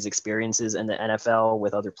about his experiences in the NFL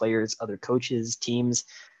with other players, other coaches, teams.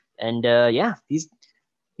 And yeah, he's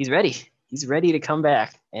ready. He's ready to come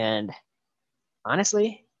back. And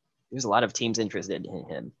honestly, there's a lot of teams interested in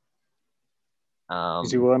him.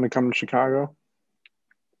 Is he willing to come to Chicago?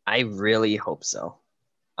 I really hope so.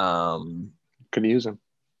 Could use him.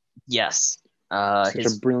 Yes. Such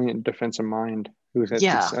a brilliant defensive mind who's had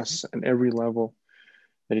success at every level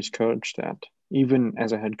that he's coached at, even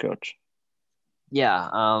as a head coach. Yeah.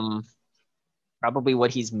 Probably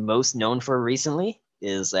what he's most known for recently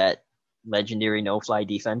is that legendary no-fly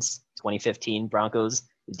defense, 2015 Broncos,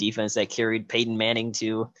 the defense that carried Peyton Manning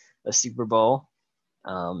to a Super Bowl.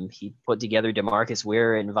 He put together DeMarcus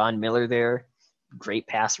Ware and Von Miller there. Great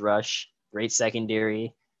pass rush, great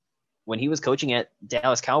secondary. When he was coaching at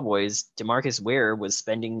Dallas Cowboys, DeMarcus Ware was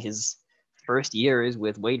spending his first years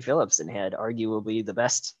with Wade Phillips and had arguably the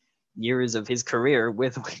best years of his career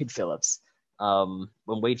with Wade Phillips. When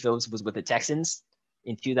Wade Phillips was with the Texans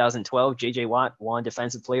in 2012, J.J. Watt won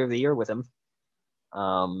Defensive Player of the Year with him.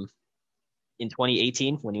 In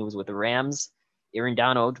 2018, when he was with the Rams, Aaron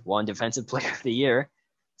Donald won Defensive Player of the Year.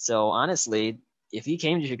 So honestly, if he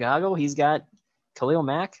came to Chicago, he's got Khalil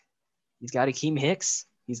Mack, he's got Akeem Hicks,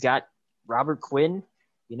 he's got Robert Quinn.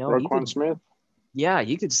 Roquan Smith. Yeah,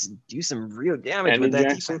 he could do some real damage with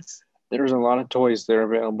that defense. There's a lot of toys that are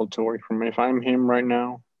available to work from. If I'm him right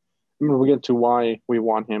now, we'll get to why we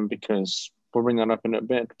want him because we'll bring that up in a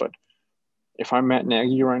bit. But if I'm Matt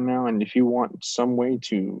Nagy right now, and if you want some way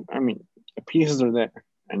to, the pieces are there,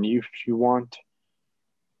 and if you want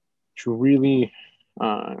to really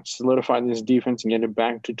solidify this defense and get it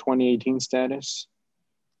back to 2018 status,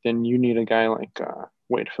 then you need a guy like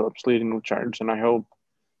Wade Phillips leading the charge. And I hope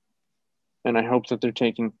that they're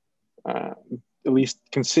taking, at least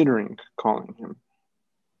considering calling him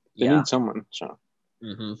They Yeah. need someone. So.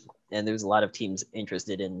 And there's a lot of teams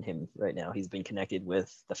interested in him right now. He's been connected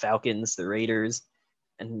with the Falcons, the Raiders,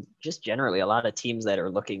 and just generally a lot of teams that are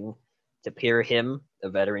looking to pair him, a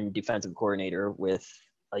veteran defensive coordinator, with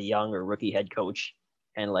a young or rookie head coach,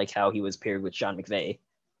 and like how he was paired with Sean McVay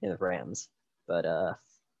in the Rams. But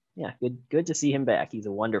yeah, good to see him back. He's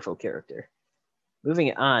a wonderful character.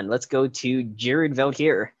 Moving on, let's go to Jared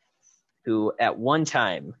Veldheer, who at one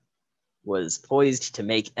time was poised to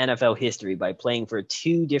make NFL history by playing for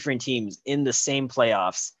two different teams in the same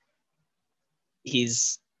playoffs.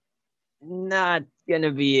 He's not going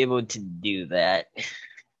to be able to do that.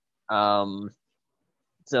 So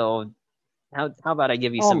how about I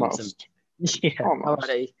give you some Almost. how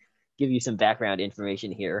about I give you some background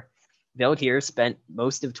information here? Veldheer spent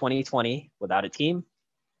most of 2020 without a team.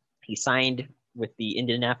 He signed with the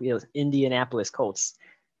Indianapolis Colts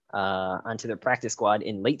onto their practice squad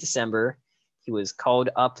in late December. He was called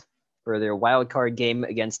up for their wild card game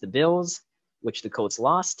against the Bills, which the Colts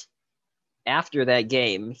lost. After that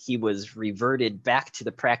game, he was reverted back to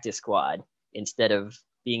the practice squad instead of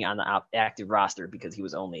being on the active roster because he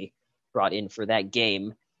was only brought in for that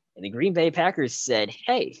game. And the Green Bay Packers said,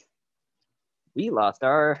 hey, we lost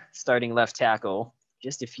our starting left tackle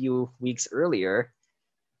just a few weeks earlier.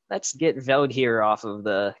 Let's get Veldheer off of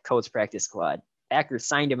the Colts practice squad. Packers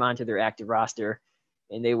signed him onto their active roster,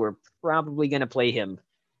 and they were probably going to play him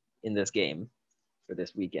in this game for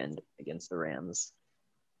this weekend against the Rams.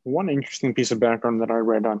 One interesting piece of background that I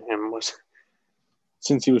read on him was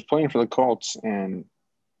since he was playing for the Colts and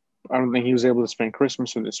I don't think he was able to spend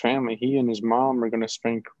Christmas with his family, he and his mom are going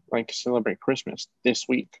to celebrate Christmas this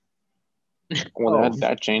week. Well,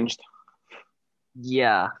 that changed.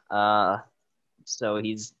 Yeah. So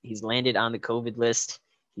he's landed on the COVID list.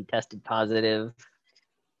 He tested positive.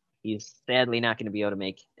 He's sadly not going to be able to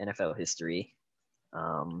make NFL history.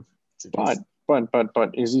 But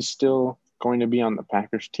is he still going to be on the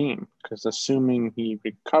Packers team? Because assuming he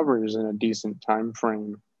recovers in a decent time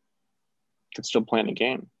frame, could still play in a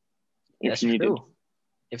game. That's true.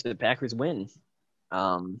 If the Packers win.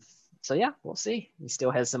 So yeah, we'll see. He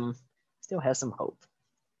still has some hope.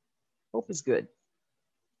 Hope is good.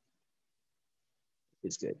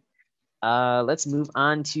 It's good. Let's move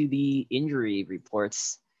on to the injury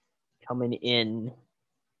reports coming in.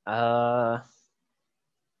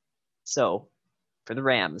 So for the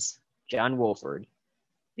Rams, John Wolford,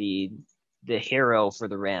 the hero for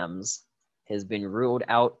the Rams, has been ruled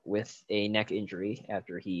out with a neck injury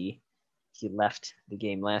after he left the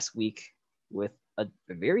game last week with a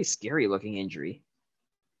very scary looking injury.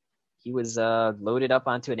 He was loaded up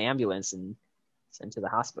onto an ambulance and sent to the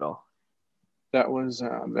hospital. That was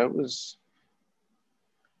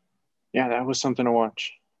something to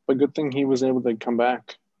watch. But good thing he was able to come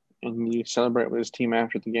back and he celebrate with his team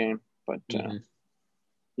after the game. But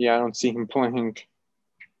yeah, I don't see him playing.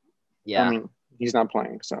 Yeah, I mean, he's not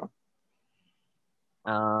playing. So,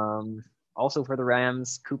 also for the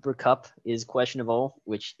Rams, Cooper Kupp is questionable,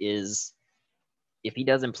 which is if he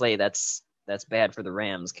doesn't play, that's bad for the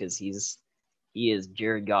Rams because he is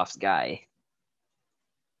Jared Goff's guy.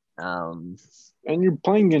 And you're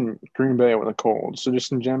playing in Green Bay with a cold, so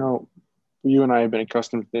just in general, you and I have been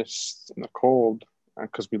accustomed to this in the cold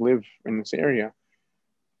because we live in this area.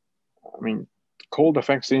 I mean, cold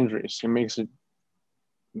affects injuries. It makes it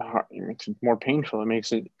more painful. It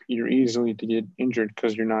makes it you're easily to get injured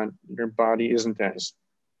because your body isn't as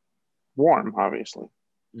warm, obviously.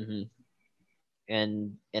 Mm-hmm.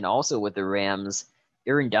 And also with the Rams,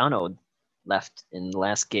 Aaron Donald left in the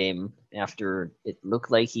last game after it looked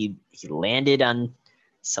like he landed on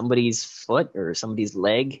somebody's foot or somebody's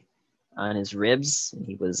leg on his ribs, and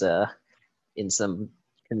he was in some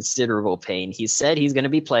considerable pain. He said he's going to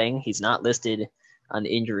be playing. He's not listed on the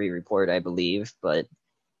injury report, I believe, but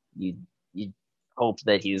you hope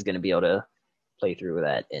that he's going to be able to play through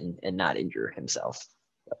that and not injure himself.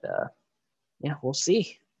 But yeah, we'll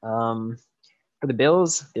see. For the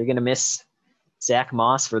Bills, they're going to miss Zach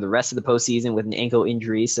Moss for the rest of the postseason with an ankle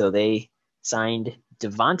injury, so they signed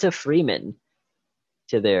Devonta Freeman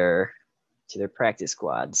to their practice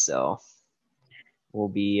squad. So we'll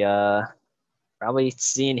be probably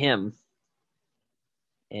seeing him.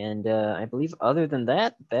 And I believe other than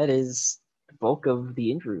that, that is the bulk of the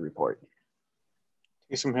injury report.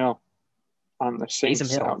 Taysom Hill on the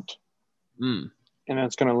Saints out. And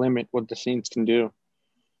that's going to limit what the Saints can do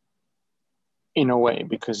in a way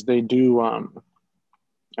because they do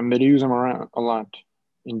they use him around a lot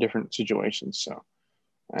in different situations. So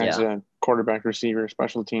as a quarterback, receiver,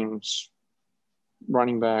 special teams,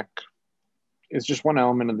 running back, it's just one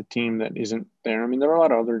element of the team that isn't there. I mean, there are a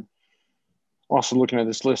lot of other Also, looking at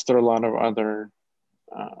this list, there are a lot of other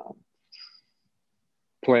uh,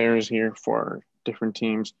 players here for different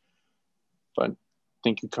teams, but I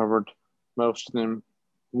think you covered most of them.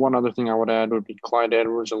 One other thing I would add would be Clyde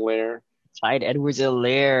Edwards-Helaire. Clyde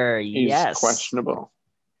Edwards-Helaire, He's yes. questionable,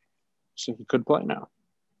 so he could play now.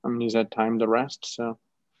 I mean, he's had time to rest, so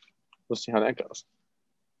we'll see how that goes.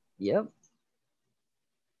 Yep.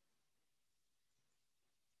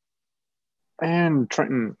 And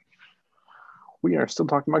Trenton, we are still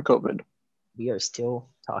talking about COVID. We are still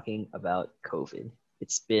talking about COVID.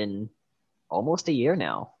 It's been almost a year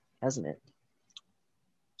now, hasn't it?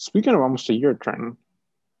 Speaking of almost a year, Trenton,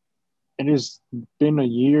 it has been a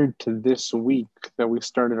year to this week that we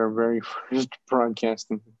started our very first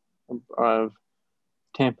broadcasting of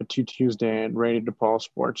Tampa 2 Tuesday at Radio DePaul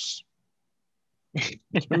Sports.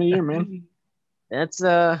 It's been a year, man. That's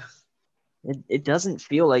it doesn't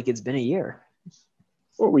feel like it's been a year.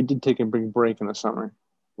 Well, we did take a big break in the summer.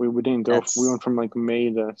 We didn't go. We went from like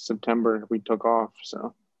May to September. We took off,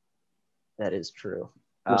 so that is true.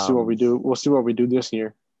 We'll see what we do. We'll see what we do this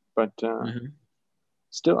year. But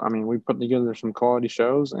still, I mean, we put together some quality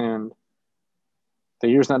shows, and the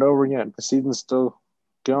year's not over yet. The season's still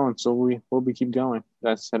going, so we'll be keep going.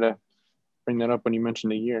 That's how to bring that up when you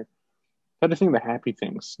mentioned a year. How to think of the happy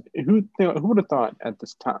things. Who would have thought at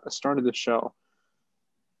this time, the start of the show,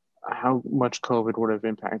 how much COVID would have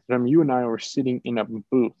impacted? I mean, you and I were sitting in a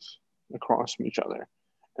booth across from each other,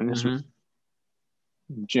 and this was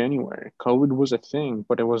January. COVID was a thing,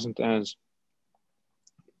 but it wasn't as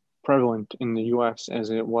prevalent in the U.S. as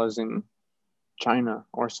it was in China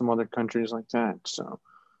or some other countries like that. So,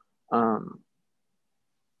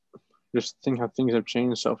 just think how things have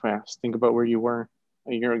changed so fast. Think about where you were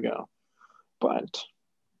a year ago.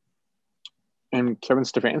 And Kevin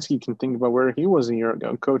Stefanski can think about where he was a year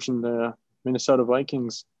ago, coaching the Minnesota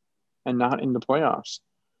Vikings and not in the playoffs.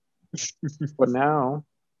 But now,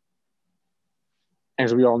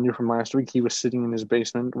 as we all knew from last week, he was sitting in his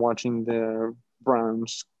basement watching the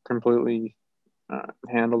Browns completely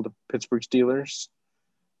handle the Pittsburgh Steelers.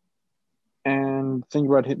 And think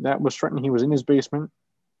about it, that was Trenton. He was in his basement,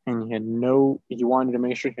 and he wanted to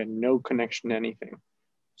make sure he had no connection to anything.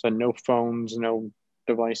 So no phones, no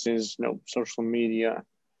devices, no social media.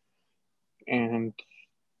 And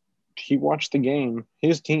he watched the game,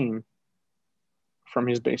 his team, from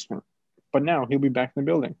his basement. But now he'll be back in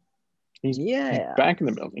the building. He's back in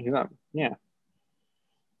the building. He's not. Yeah.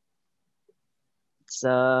 It's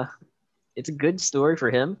a good story for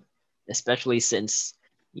him, especially since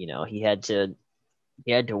he had to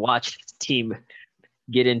watch his team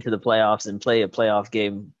get into the playoffs and play a playoff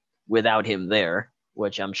game without him there,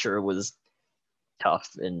 which I'm sure was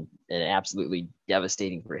tough and absolutely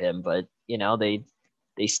devastating for him. But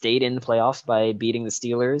they stayed in the playoffs by beating the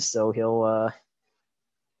Steelers, so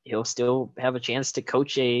he'll still have a chance to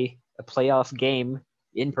coach a playoff game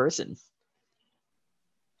in person.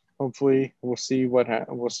 Hopefully, we'll see what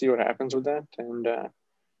happens with that, and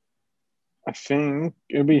I think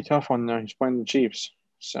it'll be a tough one. He's playing the Chiefs,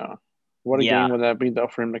 so what a game would that be though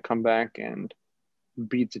for him to come back and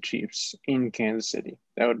beat the Chiefs in Kansas City?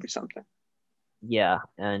 That would be something. Yeah,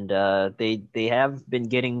 and they have been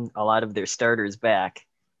getting a lot of their starters back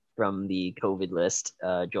from the COVID list.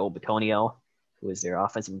 Joel Bitonio, who is their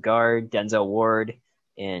offensive guard, Denzel Ward,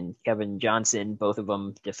 and Kevin Johnson, both of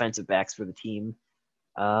them defensive backs for the team.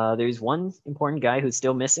 There's one important guy who's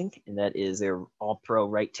still missing, and that is their all-pro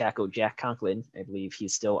right tackle, Jack Conklin. I believe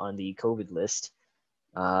he's still on the COVID list.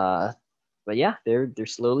 But yeah, they're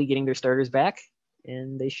slowly getting their starters back,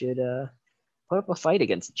 and they should put up a fight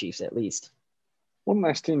against the Chiefs at least. One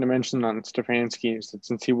last thing to mention on Stefanski is that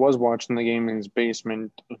since he was watching the game in his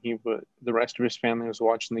basement, the rest of his family was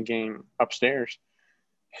watching the game upstairs.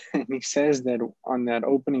 And he says that on that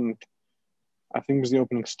opening, I think it was the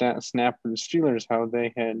opening snap for the Steelers, how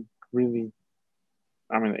they had really,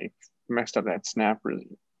 they messed up that snap really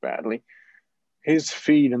badly. His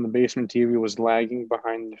feed in the basement TV was lagging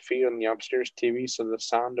behind the feed on the upstairs TV, so the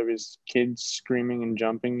sound of his kids screaming and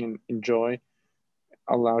jumping in joy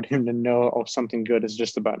allowed him to know, something good is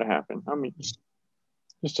just about to happen.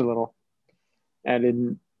 Just a little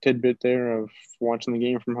added tidbit there of watching the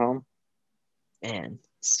game from home. And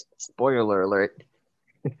spoiler alert.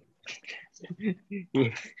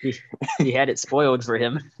 he had it spoiled for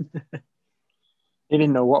him. He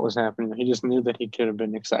didn't know what was happening. He just knew that he could have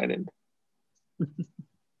been excited.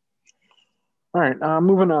 All right,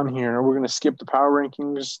 moving on here. We're going to skip the power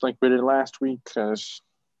rankings like we did last week because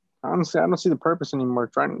honestly, I don't see the purpose anymore.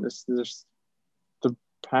 Trying this, the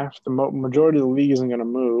majority of the league isn't going to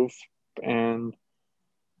move, and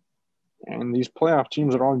And these playoff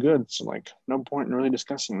teams are all good, so like no point in really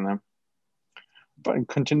discussing them. But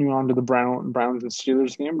continuing on to the Browns and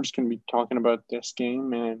Steelers game, we're just going to be talking about this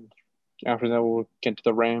game, and after that we'll get to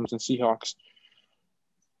the Rams and Seahawks.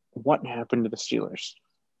 What happened to the Steelers?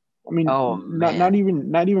 I mean, Oh not man.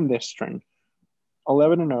 even this string.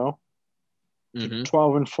 11-0 to Mm-hmm.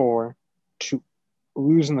 12-4 to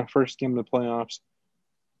losing the first game of the playoffs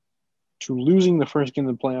to losing the first game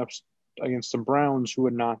of the playoffs against the Browns, who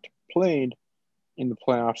had not played in the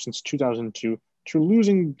playoffs since 2002, to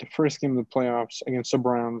losing the first game of the playoffs against the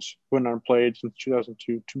Browns, who had not played since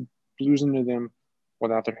 2002, to losing to them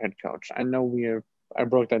without their head coach. I know I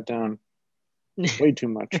broke that down way too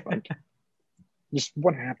much, but just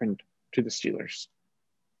what happened to the Steelers?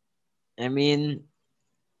 I mean,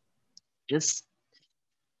 just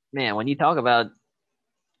man, when you talk about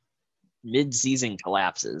mid-season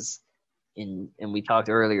collapses, and we talked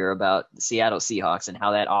earlier about the Seattle Seahawks and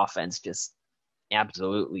how that offense just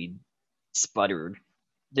absolutely sputtered.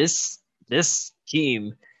 This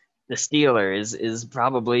team, the Steelers, is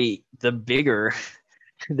probably the bigger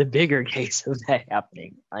the bigger case of that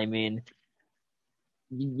happening. I mean,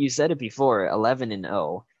 you said it before,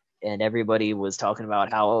 11-0, and everybody was talking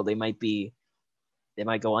about how they might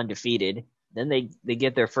go undefeated. Then they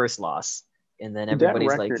get their first loss, and then Did that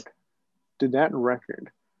everybody's like, record did that record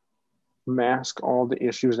mask all the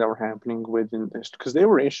issues that were happening within this? Because they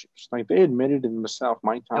were issues. Like they admitted in the South,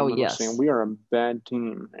 Mike "Oh Tomlin was saying yes, we are a bad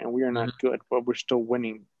team and we are not mm-hmm. good, but we're still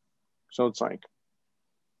winning. So it's like,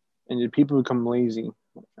 and did people become lazy?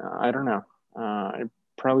 I don't know. It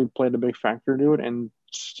probably played a big factor to it. And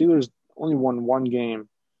Steelers only won one game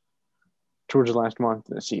towards the last month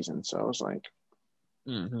of the season, so it was like,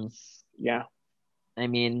 Mm-hmm. yeah, I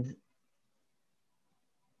mean,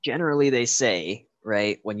 generally they say,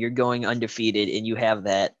 right, when you're going undefeated and you have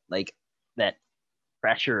that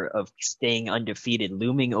pressure of staying undefeated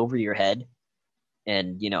looming over your head,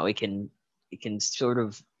 and it can sort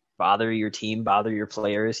of bother your team, bother your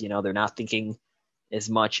players. They're not thinking as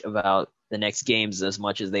much about the next games as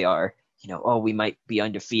much as they are, oh, we might be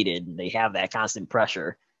undefeated. And they have that constant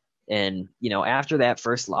pressure. And, after that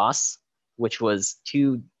first loss, which was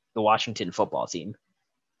to the Washington football team,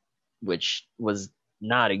 which was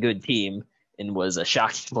not a good team and was a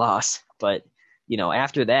shocking loss. But,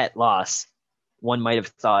 after that loss, one might have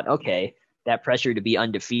thought, okay, that pressure to be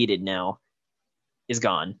undefeated now is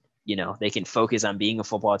gone. They can focus on being a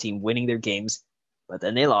football team, winning their games, but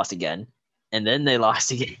then they lost again, and then they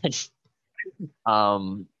lost again.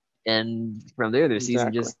 um, and from there, their season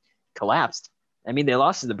exactly. just collapsed. I mean, they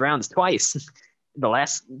lost to the Browns twice, the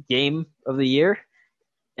last game of the year,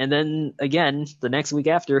 and then again the next week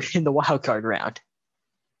after in the wild card round.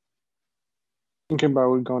 Thinking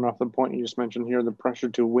about going off the point you just mentioned here, the pressure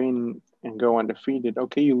to win and go undefeated.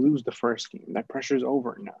 Okay, you lose the first game. That pressure is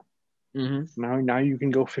over now. Mm-hmm. Now you can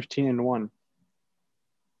go 15-1,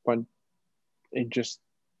 but it just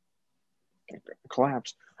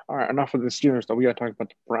collapsed. All right, enough of the Steelers though. We got to talk about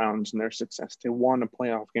the Browns and their success. They won a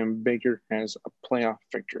playoff game. Baker has a playoff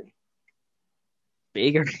victory.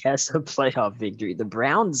 Baker has a playoff victory. The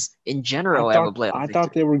Browns in general have a playoff I thought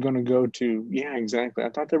victory. they were going to go to, yeah, exactly. I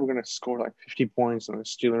thought they were going to score like 50 points on the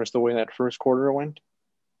Steelers the way that first quarter went.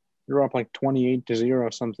 They were up like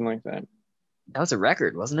 28-0, something like that. That was a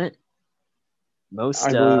record, wasn't it? Most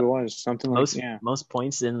I believe it was something like, most yeah. most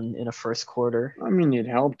points in a first quarter. I mean, it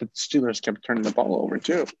helped that the Steelers kept turning the ball over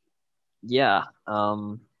too, Yeah. It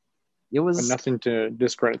but was nothing to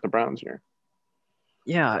discredit the Browns here.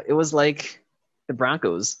 it was like the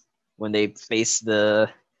Broncos when they faced the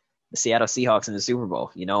Seattle Seahawks in the Super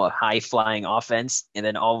Bowl. A high flying offense, and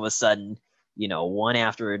then all of a sudden, one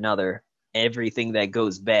after another, everything that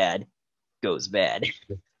goes bad goes bad.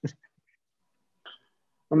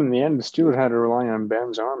 I mean, in the end, the Steelers had to rely on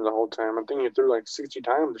Ben's arm the whole time. I think he threw like 60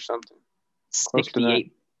 times or something, close to that.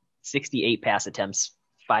 68, 68 pass attempts,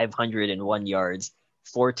 501 yards,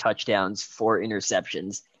 4 touchdowns, 4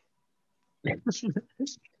 interceptions.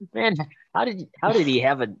 Man, how did he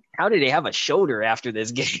have a shoulder after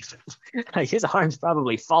this game? Like his arm's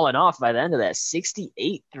probably fallen off by the end of that.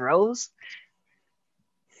 68 throws.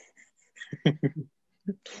 He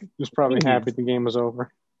was probably happy the game was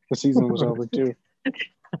over. The season was over too.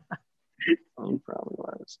 He probably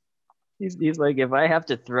was. He's like, if I have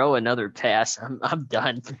to throw another pass, I'm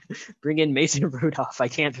done. Bring in Mason Rudolph. I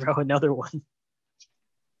can't throw another one.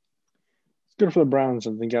 It's good for the Browns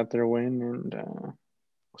that they got their win, and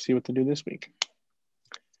we'll see what they do this week.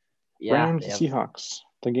 Yeah, Rams they have Seahawks.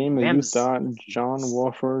 The game that you Rams. thought John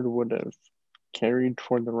Wolford would have carried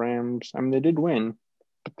for the Rams. I mean, they did win,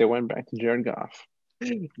 but they went back to Jared Goff.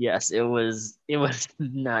 Yes, it was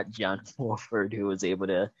not John Wolford who was able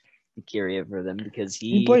to carry it for them because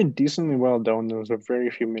He he played decently well though, and there was a very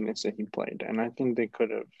few minutes that he played, and I think they could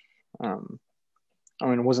have. Um, I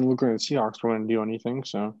mean, it wasn't looking like the Seahawks were going to do anything,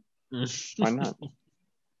 so why not?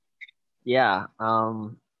 yeah,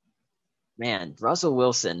 man, Russell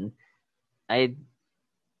Wilson, I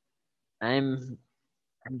I'm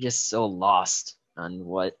I'm just so lost on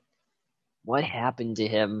what happened to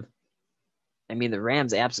him. I mean, the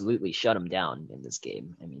Rams absolutely shut him down in this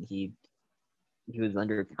game. I mean, he was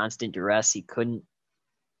under constant duress. He couldn't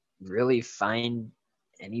really find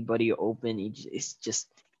anybody open. It's just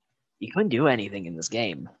he couldn't do anything in this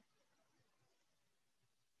game.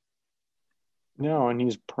 No, and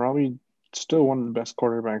he's probably still one of the best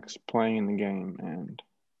quarterbacks playing in the game, and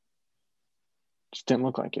just didn't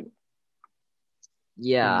look like it.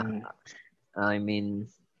 Yeah, And, I mean,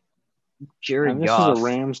 and Jared this is a Goff.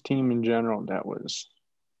 Rams team in general that was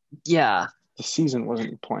Yeah, the season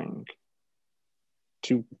wasn't playing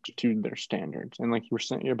to their standards. And like you were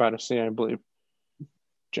saying, you're about to say, I believe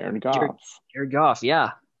Jared Jared, Goff. Jared Goff.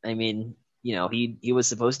 Yeah, I mean, he was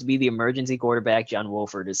supposed to be the emergency quarterback. John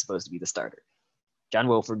Wolford is supposed to be the starter. John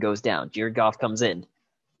Wolford goes down. Jared Goff comes in.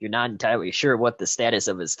 You're not entirely sure what the status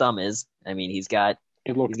of his thumb is. I mean, It he's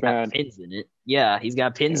looked got bad. pins in it. Yeah, he's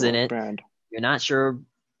got It pins in looked it. bad. You're not sure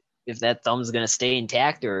if that thumb's going to stay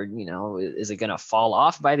intact or is it going to fall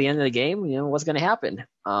off by the end of the game. What's going to happen.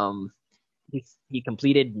 He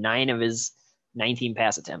completed 9 of his 19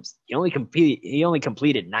 pass attempts. He only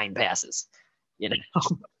completed 9 passes. you know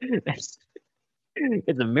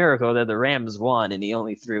it's a miracle that the Rams won and he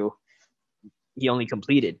only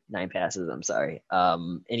completed 9 passes. I'm sorry.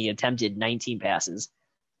 And he attempted 19 passes.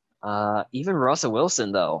 Even Russell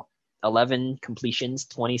Wilson though, 11 completions,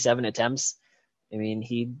 27 attempts. I mean,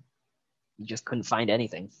 he just couldn't find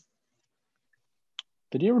anything.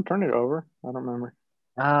 Did he ever turn it over? I don't remember.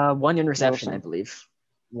 One interception, I Wilson, believe.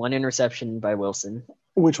 One interception by Wilson.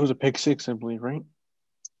 which was a pick six, I believe, right?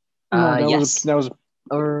 No, Yes. that was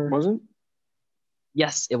Or wasn't.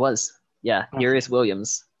 yes, it was. Yeah, Okay, Darius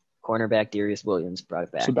Williams, cornerback Darius Williams brought it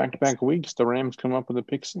so back. back to back weeks, the Rams come up with a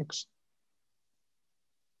pick six.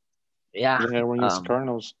 Yeah. They had one against the Um,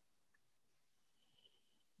 Cardinals.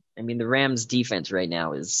 I mean, the Rams defense right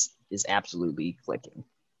now is absolutely clicking.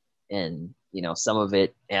 And, some of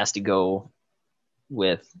it has to go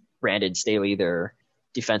with Brandon Staley, their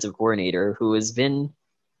defensive coordinator, who has been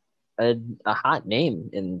a hot name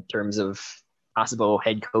in terms of possible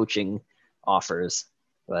head coaching offers.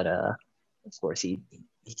 But of course he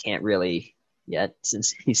can't really yet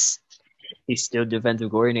since he's still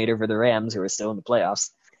defensive coordinator for the Rams who are still in the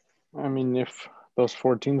playoffs. I mean, if those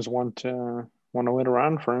four teams want to wait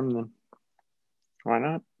around for him, then why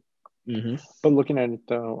not? Mm-hmm. But looking at it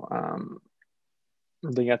though,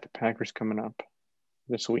 they got the Packers coming up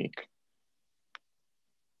this week.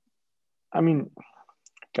 I mean,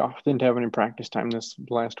 Goff didn't have any practice time this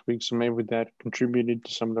last week, so maybe that contributed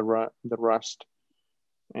to some of the rust.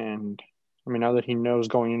 And I mean, now that he knows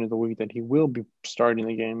going into the week that he will be starting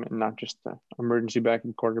the game and not just the emergency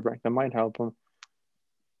backup quarterback, that might help him.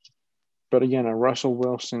 But again, a Russell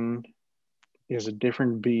Wilson is a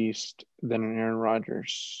different beast than an Aaron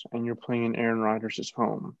Rodgers, and you're playing in Aaron Rodgers'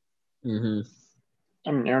 home. Mm-hmm.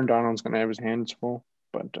 I mean, Aaron Donald's going to have his hands full,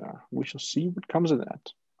 but we shall see what comes of that.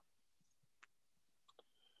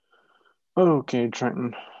 Okay,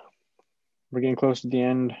 Trenton, we're getting close to the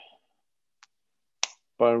end,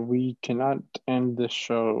 but we cannot end this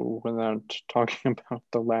show without talking about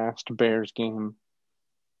the last Bears game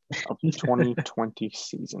of the 2020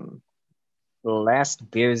 season. The last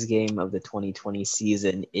Bears game of the 2020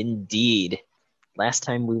 season, indeed. Last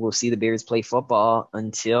time we will see the Bears play football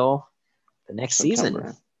until the next season.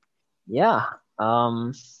 September. Yeah.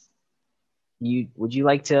 Would you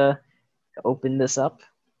like to open this up?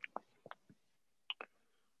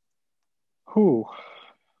 Whew.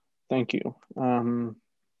 Thank you. Can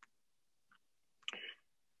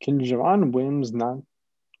Javon Wims not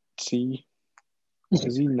see?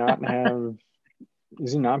 Does he not have?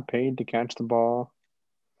 Is he not paid to catch the ball?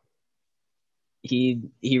 He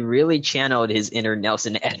really channeled his inner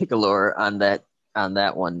Nelson Aguilar on that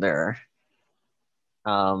one there.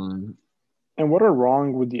 And what are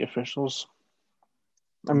wrong with the officials?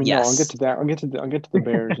 I mean, no, I'll get Yes. to that. I'll get to the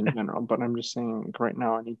Bears in general, but I'm just saying, like, right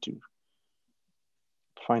now I need to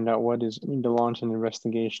find out I need to launch an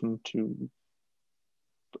investigation to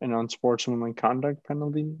an unsportsmanlike conduct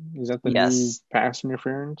penalty. Is that the new Yes. pass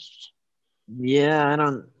interference? Yeah, I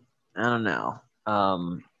don't know.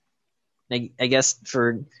 I guess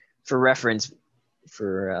for reference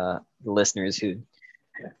for the listeners who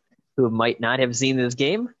who might not have seen this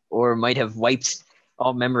game or might have wiped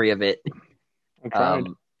all memory of it I tried.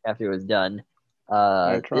 after it was done.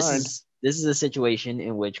 I This tried. is a situation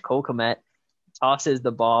in which Cole Kmet tosses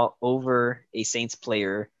the ball over a Saints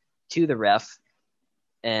player to the ref,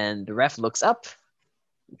 and the ref looks up.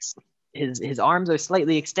 His arms are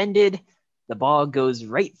slightly extended. The ball goes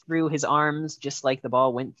right through his arms, just like the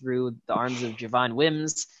ball went through the arms of Javon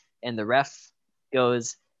Wims. And the ref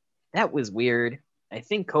goes, "That was weird. I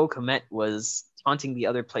think Cole Kmet was taunting the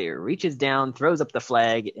other player." Reaches down, throws up the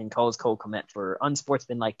flag, and calls Cole Kmet for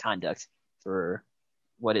unsportsmanlike conduct for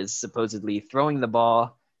what is supposedly throwing the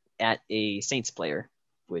ball at a Saints player,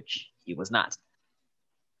 which he was not.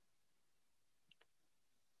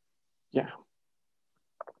 Yeah,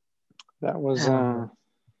 that was.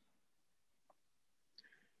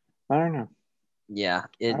 I don't know. Yeah,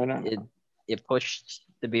 I don't know. it pushed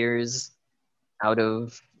the Bears out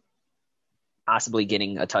of possibly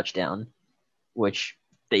getting a touchdown, which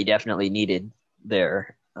they definitely needed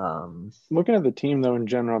there. Looking at the team though in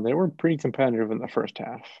general, they were pretty competitive in the first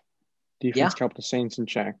half. Yeah. Defense kept the Saints in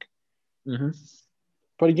check. Mm-hmm.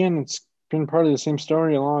 But again, it's been part of the same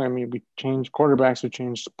story along. I mean, we changed quarterbacks, we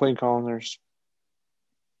changed play callers.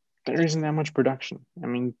 There isn't that much production. I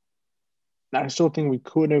mean, I still think we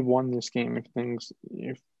could have won this game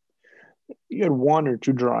if you had one or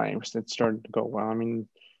two drives that started to go well. I mean,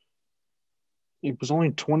 it was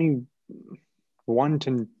only 21-9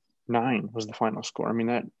 was the final score. I mean,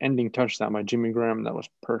 that ending touchdown by Jimmy Graham, that was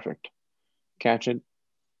perfect. Catch it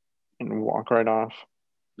and walk right off.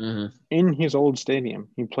 Mm-hmm. In his old stadium.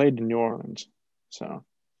 He played in New Orleans. So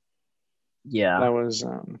Yeah. that was I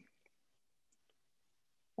mean,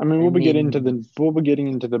 I mean, we'll be getting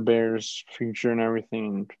into the Bears' future and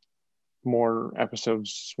everything, more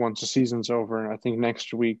episodes once the season's over. I think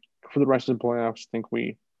next week for the rest of the playoffs, I think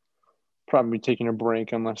we probably be taking a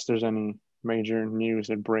break unless there's any major news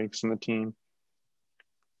that breaks in the team.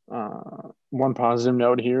 One positive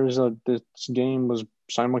note here is that this game was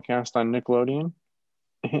simulcast on Nickelodeon,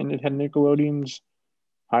 and it had Nickelodeon's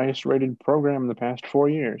highest rated program in the past 4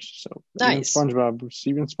 years. So nice.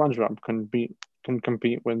 Even SpongeBob couldn't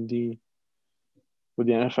compete with the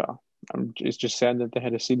NFL. It's just sad that they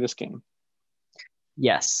had to see this game.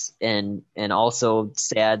 Yes, and also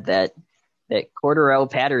sad that Cordarrelle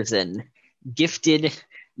Patterson gifted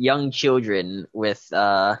young children with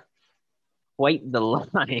quite the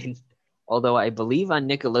line. Although I believe on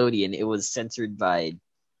Nickelodeon it was censored by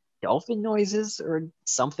dolphin noises or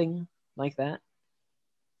something like that.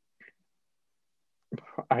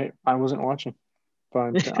 I wasn't watching,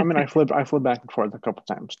 but I mean I flipped back and forth a couple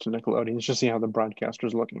times to Nickelodeon just to see how the broadcast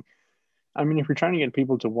was looking. I mean, if you're trying to get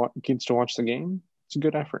kids to watch the game, it's a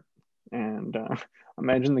good effort. And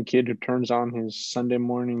imagine the kid who turns on his Sunday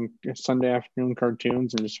afternoon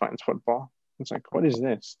cartoons and just finds football. It's like, what is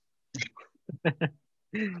this?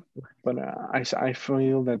 But I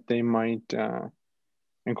feel that they might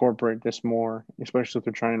incorporate this more, especially if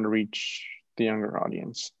they're trying to reach the younger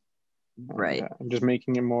audience and Right. just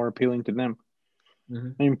making it more appealing to them. Mm-hmm.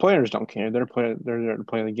 I mean, players don't care; they're there to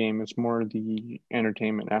play the game. It's more the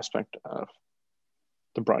entertainment aspect of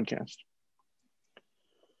the broadcast.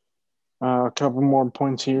 A couple more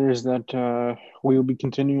points here is that we will be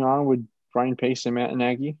continuing on with Ryan Pace and Matt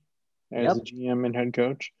Nagy as the Yep. GM and head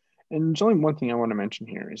coach. And there's only one thing I want to mention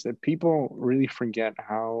here is that people really forget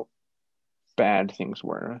how bad things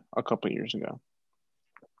were a couple of years ago.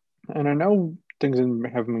 And I know things haven't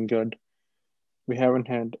been good. We haven't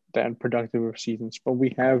had that productive of seasons, but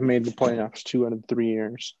we have made the playoffs 2 out of 3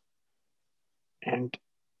 years. And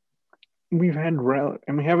we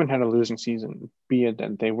haven't had a losing season, be it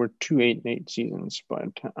that they were 2 8-8 seasons, but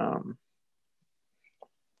I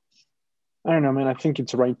don't know, man. I think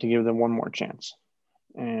it's right to give them one more chance.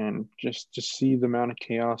 And just to see the amount of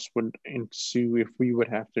chaos would ensue if we would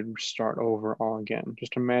have to start over all again.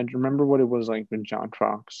 Just imagine, remember what it was like with John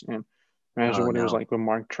Fox, and imagine Oh what it was no. like with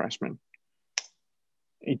Mark Trestman.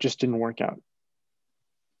 It just didn't work out.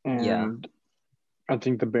 Yeah. And I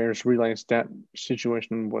think the Bears realized that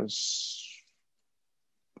situation was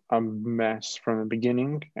a mess from the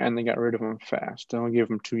beginning, and they got rid of him fast. They'll give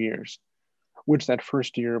him 2 years, which that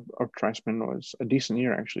first year of Trestman was a decent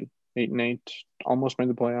year, actually. 8-8, almost made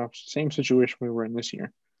the playoffs. Same situation we were in this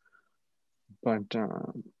year. But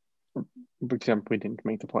except we didn't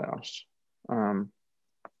make the playoffs. Um,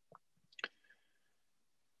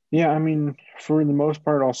 yeah, I mean, for the most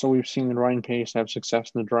part, also we've seen Ryan Pace have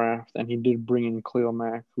success in the draft, and he did bring in Khalil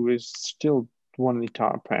Mack, who is still one of the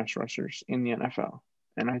top pass rushers in the NFL.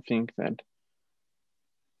 And I think that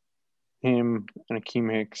him and Akeem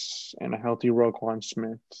Hicks and a healthy Roquan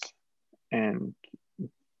Smith and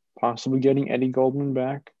possibly getting Eddie Goldman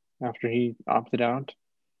back after he opted out.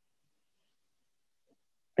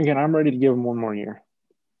 Again, I'm ready to give him one more year.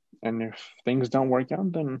 And if things don't work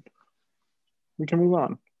out, then we can move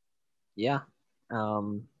on. Yeah.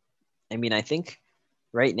 I mean, I think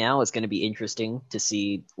right now it's going to be interesting to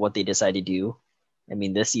see what they decide to do. I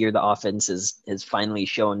mean, this year the offense has finally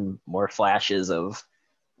shown more flashes of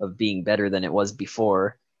being better than it was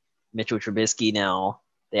before. Mitchell Trubisky now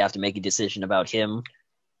they have to make a decision about him.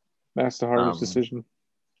 That's the hardest decision.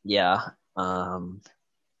 Yeah. And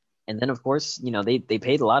then of course, they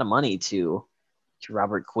paid a lot of money to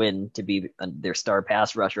Robert Quinn to be their star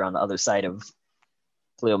pass rusher on the other side of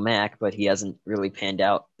Khalil Mack, but he hasn't really panned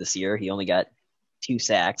out this year. He only got 2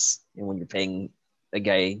 sacks, and when you're paying a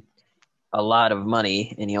guy a lot of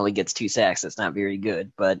money and he only gets 2 sacks, that's not very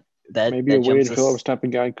good. But maybe that a Wade jumps Phillips type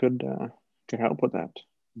of guy could help with that.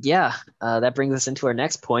 Yeah, that brings us into our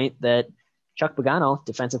next point that Chuck Pagano,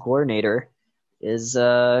 defensive coordinator, is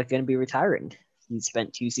going to be retiring. He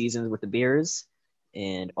spent 2 seasons with the Bears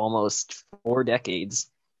and almost 4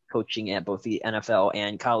 decades coaching at both the NFL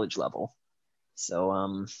and college level.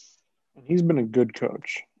 So, he's been a good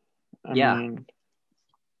coach. I mean,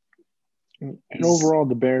 and overall,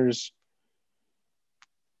 the Bears,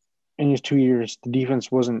 in his 2 years, the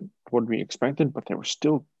defense wasn't what we expected, but they were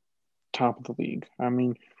still top of the league. I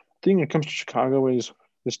mean, the thing that comes to Chicago is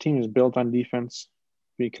this team is built on defense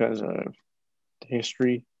because of the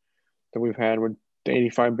history that we've had with the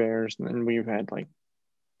 85 Bears, and then we've had like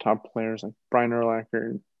top players like Brian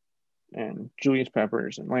Urlacher and Julius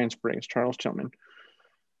Peppers and Lance Briggs, Charles Tillman.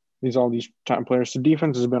 All these top players. The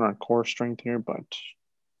defense has been our core strength here, but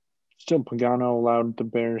still Pagano allowed the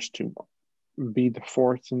Bears to be the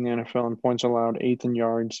 4th in the NFL in points allowed, 8th in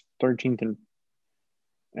yards, 13th in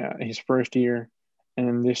his first year. And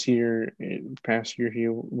then this year, past year,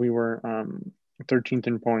 we were 13th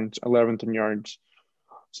in points, 11th in yards.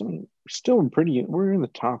 So still we're in the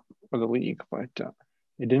top of the league, but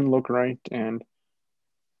it didn't look right. And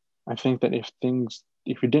I think that if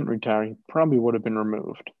he didn't retire, he probably would have been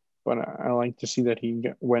removed. But I like to see that he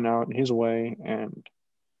went out his way. And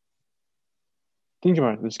think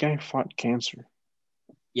about it. This guy fought cancer.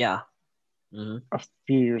 Yeah. A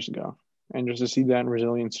few years ago. And just to see that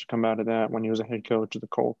resilience come out of that when he was a head coach of the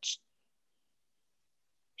Colts.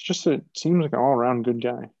 It seems like an all-around good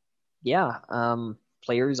guy. Yeah.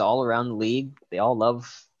 Players all around the league, they all love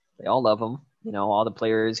him. All the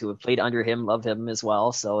players who have played under him love him as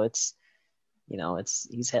well. So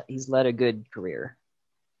he's led a good career.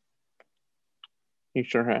 He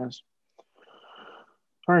sure has.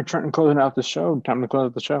 All right, Trenton, closing out the show. Time to close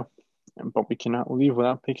out the show. But we cannot leave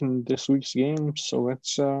without picking this week's game. So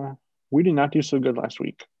let's. We did not do so good last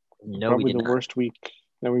week. No, probably we did the not. Worst week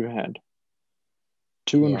that we've had.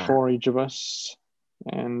 2-4 each of us,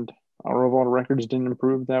 and our overall records didn't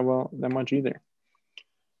improve that much either.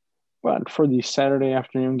 But for the Saturday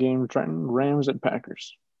afternoon game, Trenton, Rams at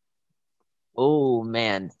Packers. Oh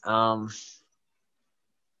man,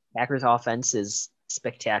 Packers offense is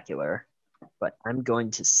spectacular, but I'm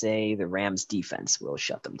going to say the Rams defense will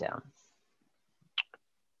shut them down.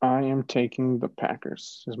 I am taking the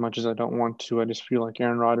Packers. As much as I don't want to, I just feel like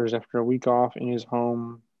Aaron Rodgers, after a week off in his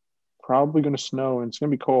home, probably going to snow and it's going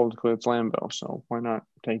to be cold because it's Lambeau. So why not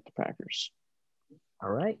take the Packers? All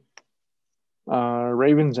right.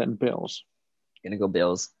 Ravens at Bills. Gonna go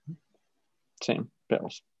Bills. Same,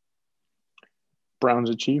 Bills. Browns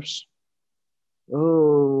at Chiefs.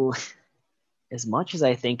 Oh, as much as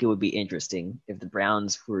I think it would be interesting if the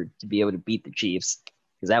Browns were to be able to beat the Chiefs,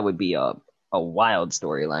 because that would be a wild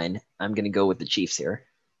storyline, I'm going to go with the Chiefs here.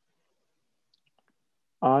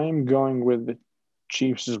 I'm going with the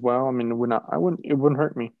Chiefs as well. I mean, it wouldn't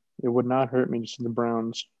hurt me. It would not hurt me to see the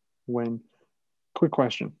Browns win. Quick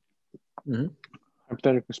question. Mm-hmm.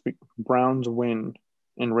 Hypothetically speaking, Browns win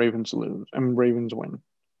and Ravens lose. I mean, Ravens win.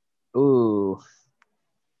 Ooh.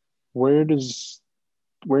 Where's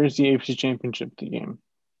the AFC Championship game?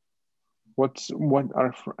 I'm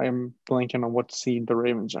blanking on what seed the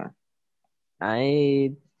Ravens are. Are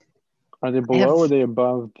they below or are they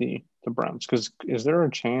above the Browns? Because is there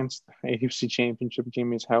a chance the AFC Championship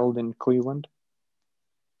game is held in Cleveland?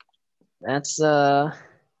 That's a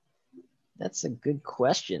good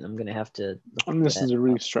question. I'm gonna have to. This is a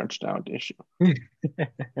really stretched out issue.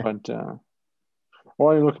 But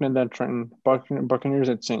while you're looking at that, Trenton, Buccaneers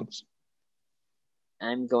at Saints.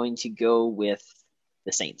 I'm going to go with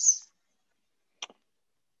the Saints.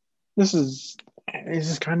 This is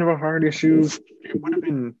kind of a hard issue. It would have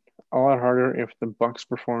been a lot harder if the Bucs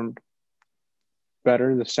performed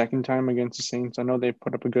better the second time against the Saints. I know they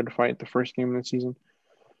put up a good fight the first game of the season,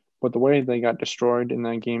 But the way they got destroyed in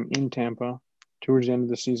that game in Tampa towards the end of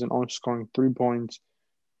the season, only scoring 3 points,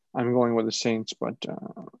 I'm going with the Saints, but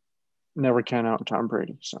never count out Tom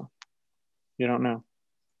Brady. So you don't know.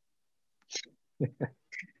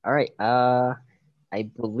 All right. I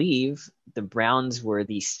believe the Browns were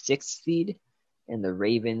the 6th seed and the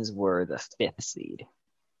Ravens were the 5th seed.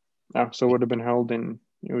 Oh, so it would have been held in,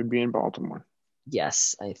 it would be in Baltimore.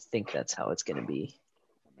 Yes, I think that's how it's going to be.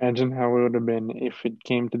 Imagine how it would have been if it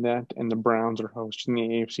came to that and the Browns are hosting the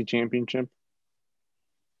AFC Championship.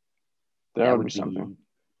 That would be something.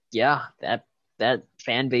 Yeah, that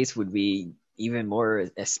fan base would be even more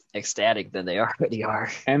ecstatic than they already are.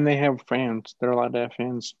 And they have fans. They're allowed to have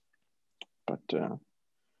fans. But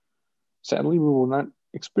sadly, we will not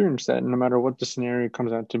experience that no matter what the scenario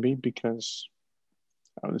comes out to be because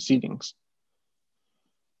of the seedings.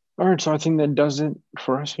 All right, so I think that does it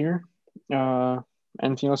for us here.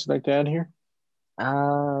 Anything else you'd like to add here?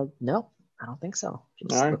 No, I don't think so.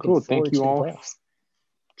 All right, cool. Thank you all.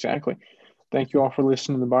 Exactly. Thank you all for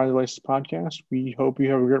listening to the By the Laces podcast. We hope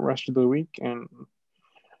you have a great rest of the week, and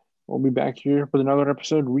we'll be back here with another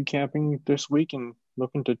episode recapping this week and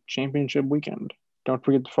looking to championship weekend. Don't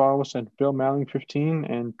forget to follow us at Bill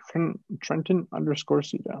Malling15 and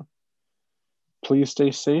Trenton_Cito. Please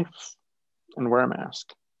stay safe and wear a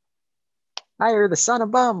mask. Hire the son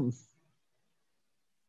of bum.